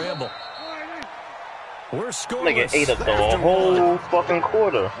on the scramble. We're scoreless. Nigga ate up the whole fucking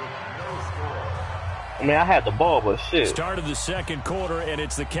quarter. I mean, I had the ball, but shit. Start of the second quarter, and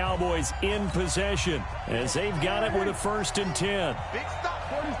it's the Cowboys in possession as they've got it with a 1st and 10. Big stop,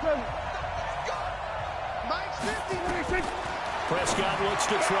 47. Mike's 50. Prescott looks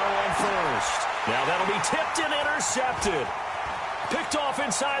to throw on first. Now that'll be tipped and intercepted. Picked off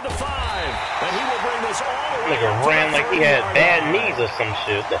inside the 5. And he will bring this all the way. Nigga ran like he had bad knees or some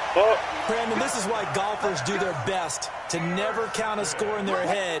shit. The fuck? Brandon, this is why golfers do their best to never count a score in their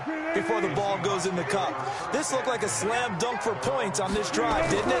head before the ball goes in the cup. This looked like a slam dunk for points on this drive,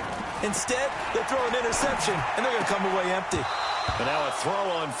 didn't it? Instead, they throw an interception, and they're going to come away empty. And now a throw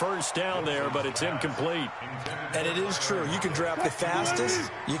on first down there, but it's incomplete. And it is true. You can draft the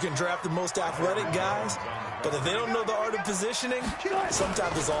fastest. You can draft the most athletic guys. But if they don't know the art of positioning,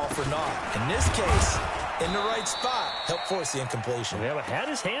 sometimes it's all for naught. In this case, in the right spot, help force the incompletion. Yeah, but had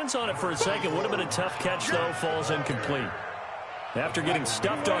his hands on it for a second. Would have been a tough catch, though. Falls incomplete. After getting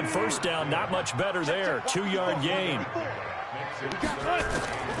stuffed on first down, not much better there. 2-yard gain.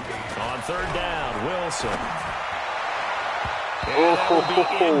 On 3rd down, Wilson.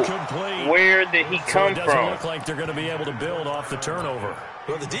 Oh, where did he come from? It doesn't look like they're going to be able to build off the turnover.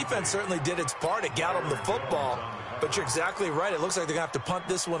 Well, the defense certainly did its part. It got them the football. But you're exactly right. It looks like they're going to have to punt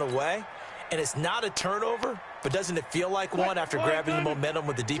this one away. and it's not a turnover, but doesn't it feel like one after grabbing the momentum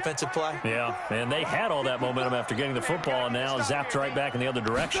with the defensive play? Yeah, and they had all that momentum after getting the football, and now zapped right back in the other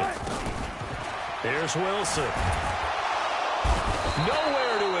direction. Here's Wilson.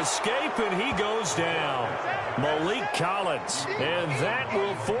 Nowhere to escape, and he goes down. Malik Collins, and that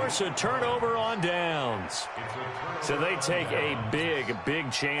will force a turnover on downs. So they take a big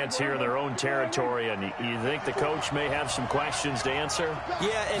chance here in their own territory, and you think the coach may have some questions to answer?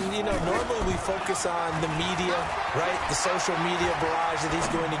 Yeah, and, normally we focus on the media, right, the social media barrage that he's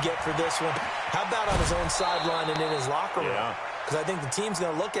going to get for this one. How about on his own sideline and in his locker room? Yeah. Because I think the team's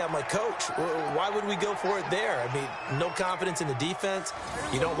going to look at him like, Coach, why would we go for it there? I mean, no confidence in the defense.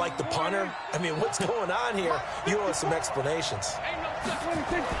 You don't like the punter. I mean, what's going on here? You owe us some explanations.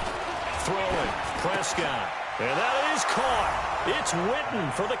 Throwing, Prescott. And that is caught. It's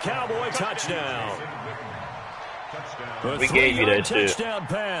Witten for the Cowboy touchdown. We gave you that too. Touchdown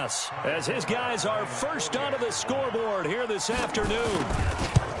pass as his guys are first onto the scoreboard here this afternoon.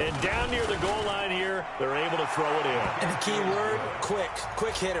 And down near the goal line here, they're able to throw it in. And the key word, quick.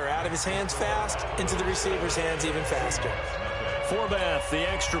 Quick hitter. Out of his hands fast, into the receiver's hands even faster. Forbath, the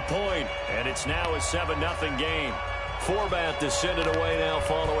extra point, and it's now a 7-0 game. Forbath to send it away now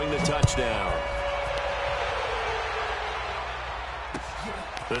following the touchdown.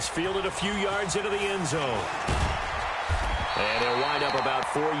 This fielded a few yards into the end zone. And he'll wind up about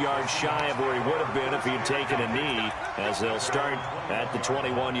 4 yards shy of where he would have been if he had taken a knee, as they'll start at the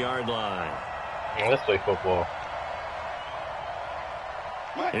 21-yard line. Let's play football.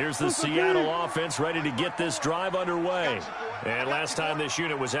 Here's the Seattle offense ready to get this drive underway. And last time this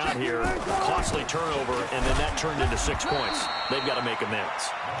unit was out here, costly turnover, and then that turned into 6 points. They've got to make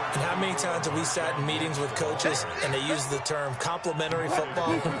amends. And how many times have we sat in meetings with coaches and they use the term complementary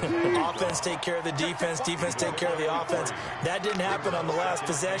football? Offense take care of the defense, defense take care of the offense. That didn't happen on the last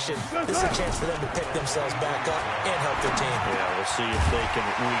possession. This is a chance for them to pick themselves back up and help their team. Yeah, we'll see if they can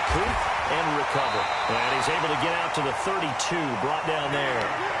recoup and recover. And he's able to get out to the 32, brought down there.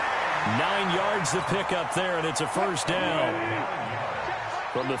 9 yards to pick up there, and it's a first down.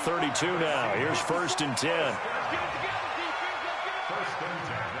 From the 32 now, here's 1st and 10.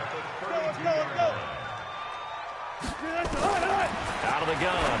 Out of the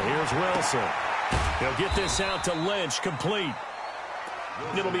gun, here's Wilson. He'll get this out to Lynch, complete.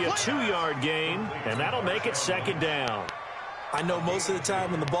 It'll be a 2-yard gain, and that'll make it 2nd down. I know most of the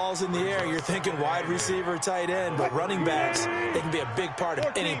time when the ball's in the air, you're thinking wide receiver, tight end, but running backs, they can be a big part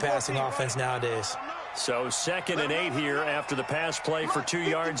of any passing offense nowadays. So 2nd and 8 here after the pass play for 2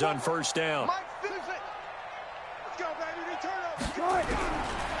 yards on 1st down.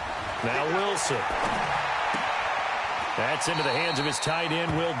 Now Wilson. That's into the hands of his tight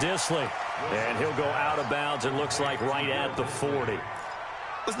end, Will Dissly. And he'll go out of bounds, it looks like, right at the 40.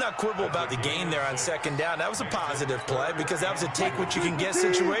 Let's not quibble about the gain there on 2nd down. That was a positive play because that was a take-what-you-can-get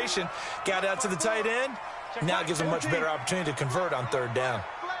situation. Got out to the tight end. Now gives a much better opportunity to convert on 3rd down.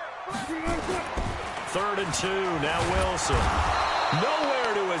 3rd and 2, now Wilson.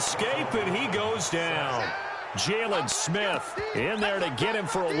 Nowhere to escape, and he goes down. Jalen Smith in there to get him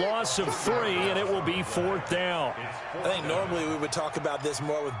for a loss of 3, and it will be 4th down. I think normally we would talk about this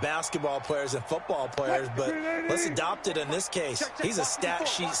more with basketball players and football players, but let's adopt it in this case. He's a stat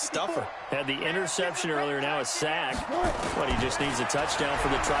sheet stuffer. Had the interception earlier, now a sack. But he just needs a touchdown for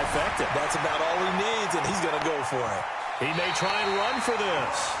the trifecta. That's about all he needs, and he's going to go for it. He may try and run for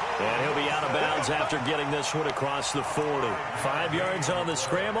this. And he'll be out of bounds after getting this one across the 40. 5 yards on the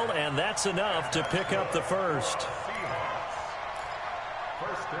scramble, and that's enough to pick up the first.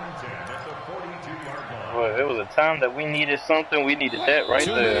 1st and 10 at the 42-yard line. Well, if it was a time that we needed something, we needed that right 2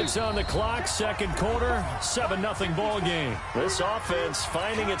 there. 2 minutes on the clock, 2nd quarter, 7-0 ball game. This offense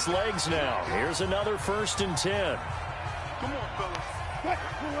finding its legs now. Here's another 1st and 10. Come on, fellas.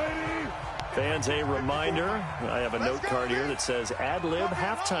 Fans, a reminder, I have a note card here that says ad-lib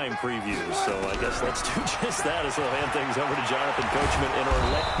halftime previews. So I guess let's do just that as we'll hand things over to Jonathan Coachman in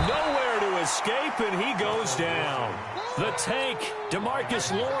Orlando. Nowhere to escape, and he goes down. The tank,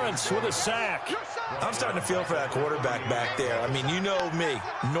 DeMarcus Lawrence with a sack. I'm starting to feel for that quarterback back there. I mean, you know me.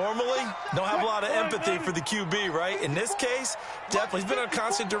 Normally, don't have a lot of empathy for the QB, right? In this case, definitely. He's been on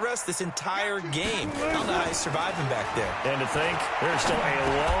constant duress this entire game. I don't know how he's surviving back there. And to think, there's still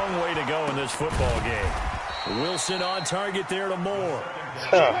a long way to go in this football game. Wilson on target there to Moore.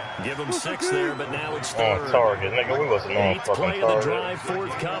 Give him 6 there, but now it's 3rd. On target. Nigga, we wasn't on 8th fucking play of the target. drive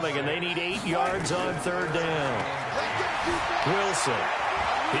forthcoming, and they need 8 yards on 3rd down. Wilson.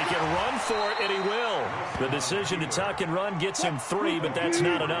 He can run for it, and he will. The decision to tuck and run gets him 3, but that's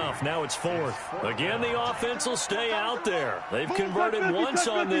not enough. Now it's 4th. Again, the offense will stay out there. They've converted once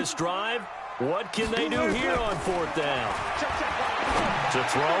on this drive. What can they do here on 4th down? To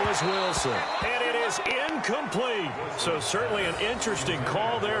throw is Wilson. And it is incomplete. So certainly an interesting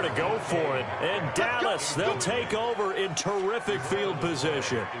call there to go for it. And Dallas, they'll take over in terrific field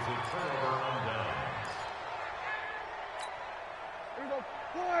position.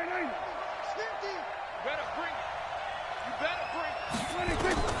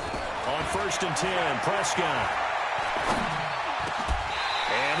 On 1st and 10, Prescott.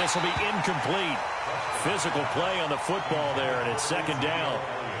 And this will be incomplete. Physical play on the football there, and it's 2nd down.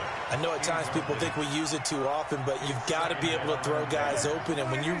 I know at times people think we use it too often, but you've got to be able to throw guys open.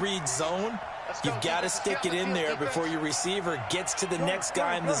 And when you read zone, you've got to stick it in there before your receiver gets to the next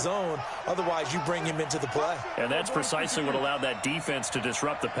guy in the zone. Otherwise, you bring him into the play. And that's precisely what allowed that defense to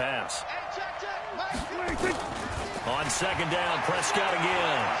disrupt the pass. On 2nd down, Prescott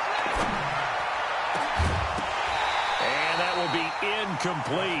again. And that will be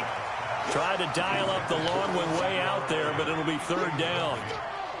incomplete. Tried to dial up the long one way out there, but it'll be 3rd down.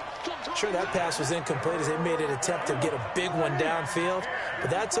 Sure, that pass was incomplete as they made an attempt to get a big one downfield. But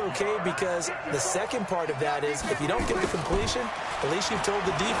that's okay because the second part of that is if you don't get the completion, at least you've told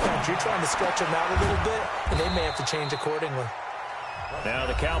the defense you're trying to stretch them out a little bit, and they may have to change accordingly. Now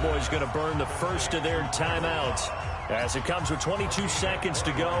the Cowboys going to burn the first of their timeouts as it comes with 22 seconds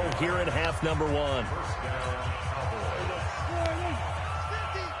to go here in half number 1.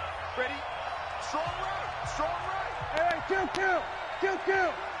 Ready? Strong right. Strong right. Hey, kill.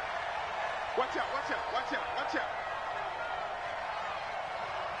 Watch out.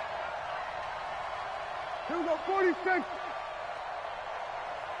 Here we go, 46.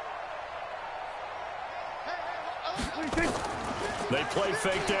 They play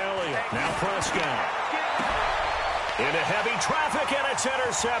fake to Elliott. Now Prescott. Into heavy traffic, and it's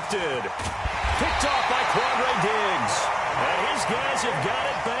intercepted. Picked off by Quandre Diggs. And his guys have got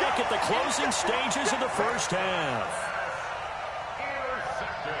it back at the closing stages of the first half.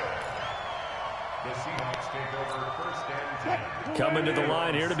 Coming to the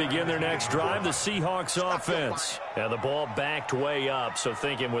line here to begin their next drive, the Seahawks offense. And the ball backed way up, so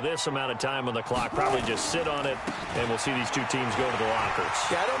thinking with this amount of time on the clock, probably just sit on it, and we'll see these two teams go to the lockers.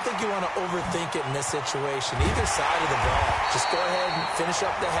 Yeah, I don't think you want to overthink it in this situation, either side of the ball. Just go ahead and finish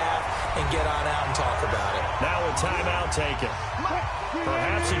up the half and get on out and talk about it. Now a timeout taken.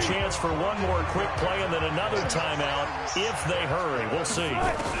 Perhaps a chance for one more quick play and then another timeout if they hurry. We'll see.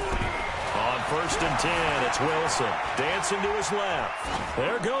 On 1st and 10, it's Wilson. Dancing to his left.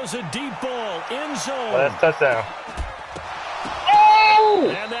 There goes a deep ball. End zone. Last touchdown. Oh!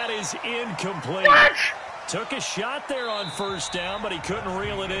 And that is incomplete. What? Took a shot there on 1st down, but he couldn't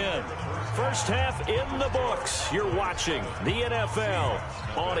reel it in. First half in the books. You're watching the NFL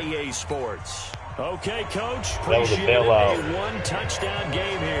on EA Sports. Okay, Coach. Appreciate it. A one-touchdown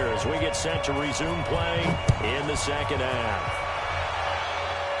game here as we get set to resume play in the second half.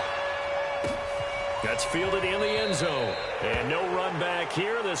 That's fielded in the end zone. And no run back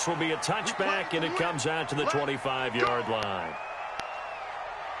here. This will be a touchback, and it comes out to the 25-yard line.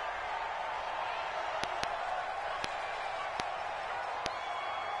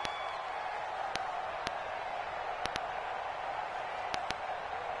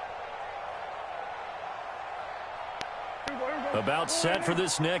 About set for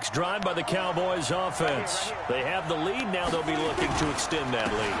this next drive by the Cowboys offense. They have the lead. Now they'll be looking to extend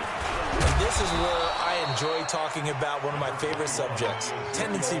that lead. And this is where I enjoy talking about one of my favorite subjects,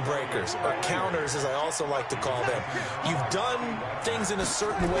 tendency breakers, or counters as I also like to call them. You've done things in a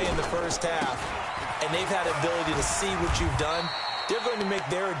certain way in the first half, and they've had the ability to see what you've done. They're going to make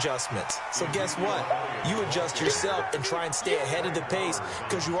their adjustments. So guess what? You adjust yourself and try and stay ahead of the pace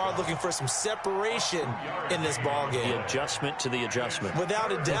because you are looking for some separation in this ball game. The adjustment to the adjustment.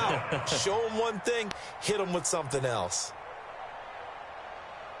 Without a doubt. Show them one thing, hit them with something else.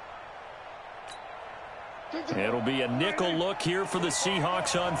 It'll be a nickel look here for the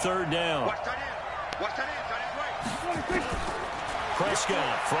Seahawks on 3rd down.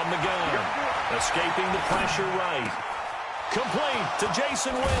 Prescott from the gun. Escaping the pressure right. Complete to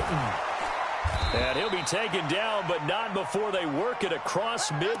Jason Witten. And he'll be taken down, but not before they work it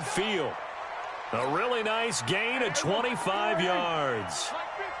across midfield. A really nice gain of 25 yards.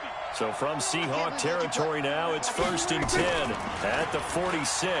 So from Seahawk territory now, it's 1st and 10 at the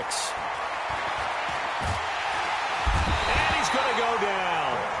 46. And he's going to go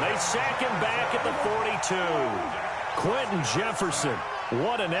down. They sack him back at the 42. Quentin Jefferson.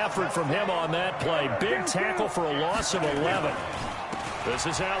 What an effort from him on that play. Big tackle for a loss of 11. This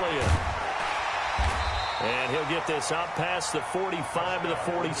is Elliott. And he'll get this up past the 45 to the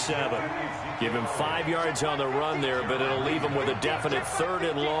 47. Give him 5 yards on the run there, but it'll leave him with a definite 3rd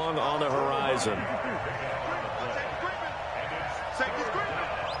and long on the horizon.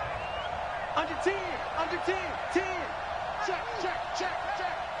 Under 10, under 10, 10. Check, check, check,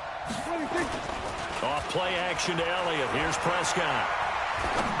 check. Off play action to Elliott. Here's Prescott.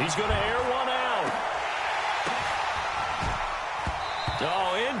 He's going to air one out.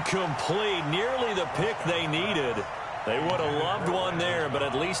 Oh, incomplete. Nearly the pick they needed. They would have loved one there, but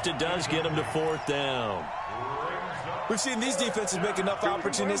at least it does get them to 4th down. We've seen these defenses make enough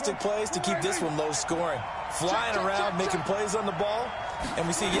opportunistic plays to keep this one low scoring. Flying around, making plays on the ball, and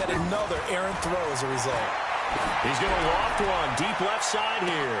we see yet another errant throw as a result. He's going to loft one deep left side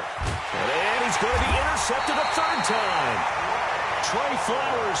here. And he's going to be intercepted a 3rd time. Trey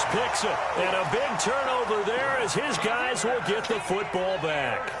Flowers picks it. And a big turnover there as his guys will get the football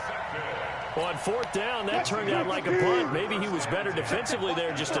back. On 4th down, that turned out like a punt. Maybe he was better defensively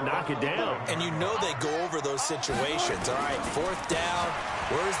there just to knock it down. And you know they go over those situations. All right, 4th down.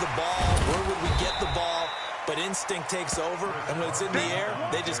 Where's the ball? Where would we get the ball? But instinct takes over, and when it's in the air,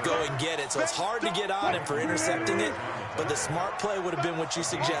 they just go and get it. So it's hard to get on him for intercepting it, but the smart play would have been what you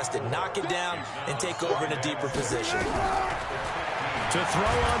suggested. Knock it down and take over in a deeper position. To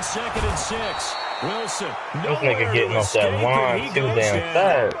throw on 2nd and 6. Wilson. This nigga getting off that line too damn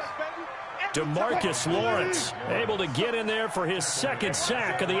fast. DeMarcus Lawrence able to get in there for his 2nd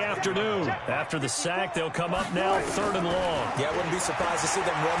sack of the afternoon. After the sack, they'll come up now 3rd and long. Yeah, I wouldn't be surprised to see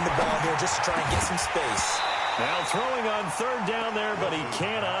them run the ball here just to try and get some space. Now throwing on 3rd down there, but he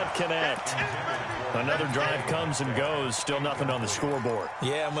cannot connect. Another drive comes and goes. Still nothing on the scoreboard.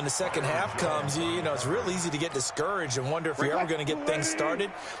 Yeah, and when the second half comes, you know, it's real easy to get discouraged and wonder if you're ever going to get things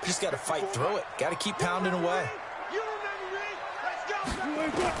started. You just got to fight through it. Got to keep pounding away.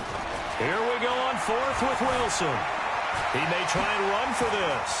 Here we go on 4th with Wilson. He may try and run for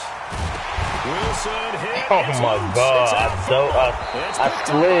this. Wilson hit. Oh my God! I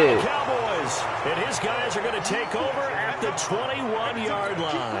slid. Cowboys, and his guys are going to take over at the 21-yard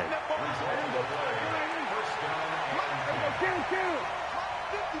line.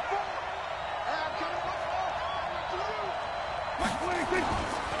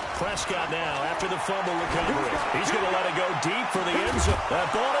 Prescott now after the fumble recovery. He's going to let it go deep for the end zone. That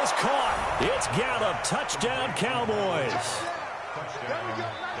ball is caught. It's Gallup. Touchdown, Cowboys.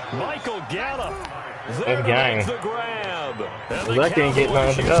 Michael Gallup there to make the grab. And the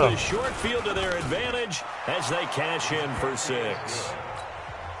Cowboys use the short field to their advantage as they cash in for 6.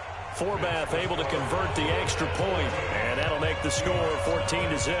 Forbath able to convert the extra point, and that'll make the score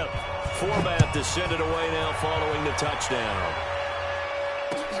 14-0. Forbath to send it away now following the touchdown.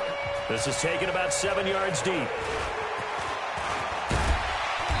 This is taken about 7 yards deep.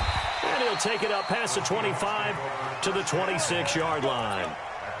 And he'll take it up past the 25 to the 26-yard line.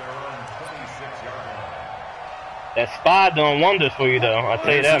 That spy doing wonders for you, though. I'll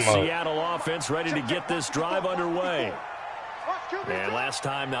tell you that much. Seattle offense ready to get this drive underway. And last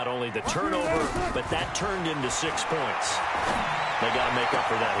time, not only the turnover, but that turned into 6 points. They got to make up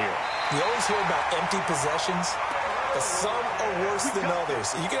for that here. You always hear about empty possessions, but some are worse than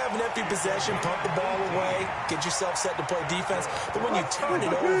others. You can have an empty possession, pump the ball away, get yourself set to play defense, but when you turn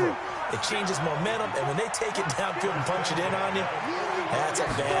it over, it changes momentum, and when they take it downfield and punch it in on you, that's a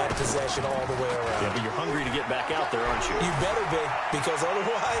bad possession all the way around. Yeah, but you're hungry to get back out there, aren't you? You better be, because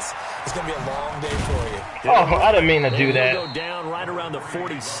otherwise, it's going to be a long day for you. Oh, I didn't mean to do that. Go down right around the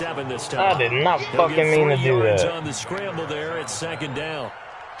 47 this time. I did not fucking mean to do that. On the scramble there, it's 2nd down.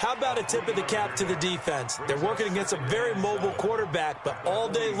 How about a tip of the cap to the defense? They're working against a very mobile quarterback, but all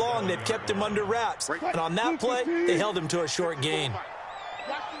day long they've kept him under wraps. And on that play, they held him to a short gain.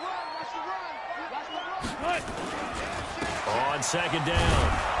 On 2nd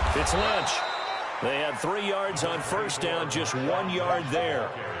down, it's Lynch. They had 3 yards on 1st down, just 1 yard there.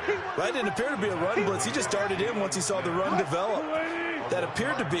 That didn't appear to be a run blitz. He just darted in once he saw the run develop. That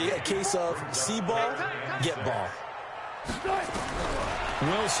appeared to be a case of see ball, get ball.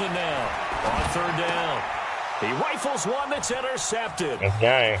 Wilson now on 3rd down. He rifles one that's intercepted.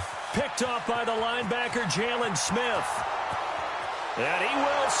 Okay. Picked off by the linebacker, Jalen Smith. And he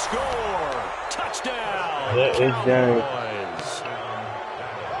will score. Touchdown, Cowboys.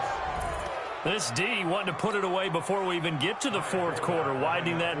 This D wanted to put it away before we even get to the 4th quarter,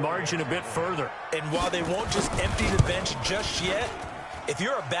 widening that margin a bit further. And while they won't just empty the bench just yet, if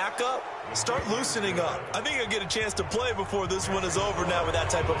you're a backup, start loosening up. I think you'll get a chance to play before this one is over now with that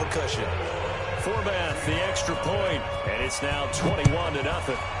type of a cushion. Forbath, the extra point, and it's now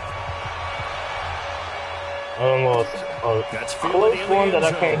 21-0. Almost. close one that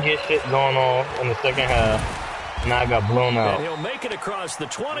I can't get shit going on in the second half. Now I got blown out. And he'll make it across the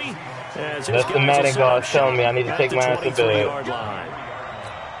 20. That's the Madden guard telling me I need to take my ass to bed.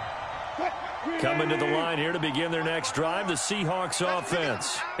 Coming to the line here to begin their next drive, the Seahawks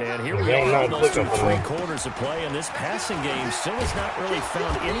offense. And here we are almost through 3 quarters of play, and this passing game still has not really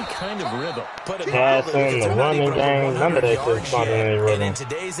found any kind of rhythm. Passing, the running game, none of that shit's finding any rhythm. And in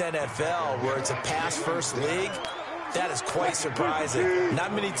today's NFL, where it's a pass-first league, that is quite surprising.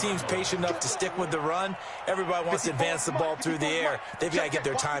 Not many teams patient enough to stick with the run. Everybody wants to advance the ball through the air. They've got to get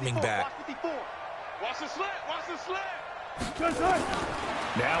their timing back. Watch the slant, watch the slant.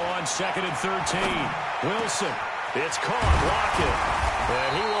 Now on 2nd and 13, Wilson. It's caught, Lockett.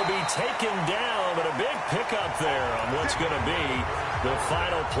 And he will be taken down, but a big pickup there on what's going to be the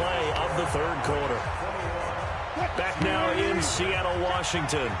final play of the 3rd quarter. Back now in Seattle,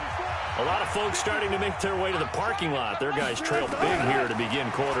 Washington. A lot of folks starting to make their way to the parking lot. Their guys trail big here to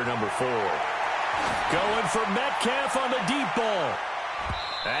begin quarter number 4. Going for Metcalf on the deep ball.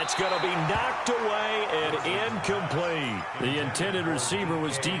 That's going to be knocked away and incomplete. The intended receiver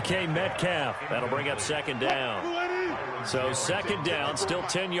was DK Metcalf. That'll bring up 2nd down. So 2nd down, still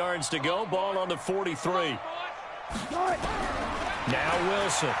 10 yards to go. Ball on the 43. Now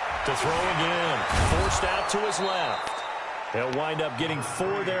Wilson to throw again. Forced out to his left. He'll wind up getting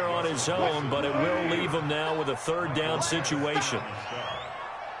 4 there on his own, but it will leave him now with a 3rd down situation.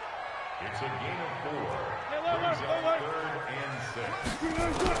 It's a gain of 4. Brings up 3rd and 6.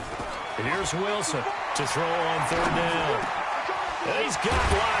 Here's Wilson to throw on 3rd down. And he's got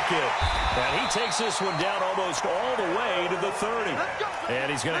Lockett. And he takes this one down almost all the way to the 30.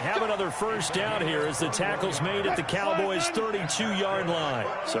 And he's going to have another 1st down here as the tackle's made at the Cowboys' 32-yard line.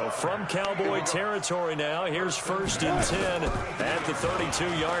 So from Cowboy territory now, here's 1st and 10 at the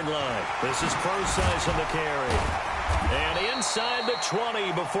 32-yard line. This is Procise on the carry. And inside the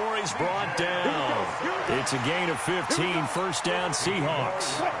 20 before he's brought down. It's a gain of 15, 1st down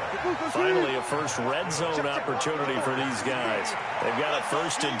Seahawks. Finally a first red zone opportunity for these guys. They've got a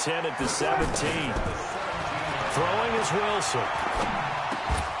 1st and 10 at the 17. Throwing is Wilson.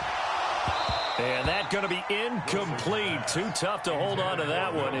 And that's going to be incomplete. Too tough to hold on to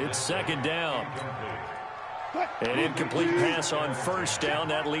that one. It's 2nd down. An incomplete pass on 1st down.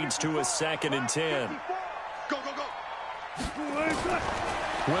 That leads to a 2nd and 10. Go, go, go.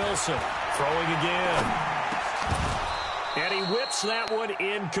 Wilson throwing again. And he whips that one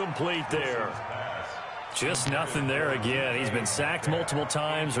incomplete there. Just nothing there again. He's been sacked multiple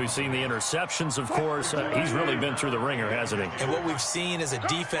times. We've seen the interceptions, of course. He's really been through the ringer, hasn't he? And what we've seen is a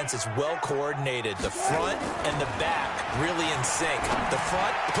defense that's well coordinated. The front and the back really in sync. The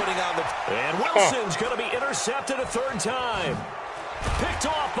front putting on the... And Wilson's going to be intercepted a 3rd time. Picked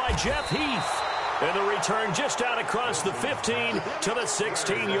off by Jeff Heath. And the return just out across the 15 to the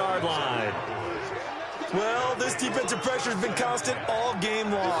 16-yard line. Well, this defensive pressure has been constant all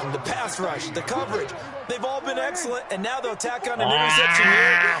game long. The pass rush, the coverage, they've all been excellent, and now they'll tack on an interception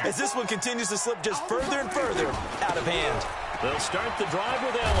here as this one continues to slip just further and further out of hand. They'll start the drive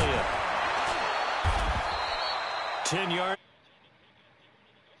with Elliott. 10 yards.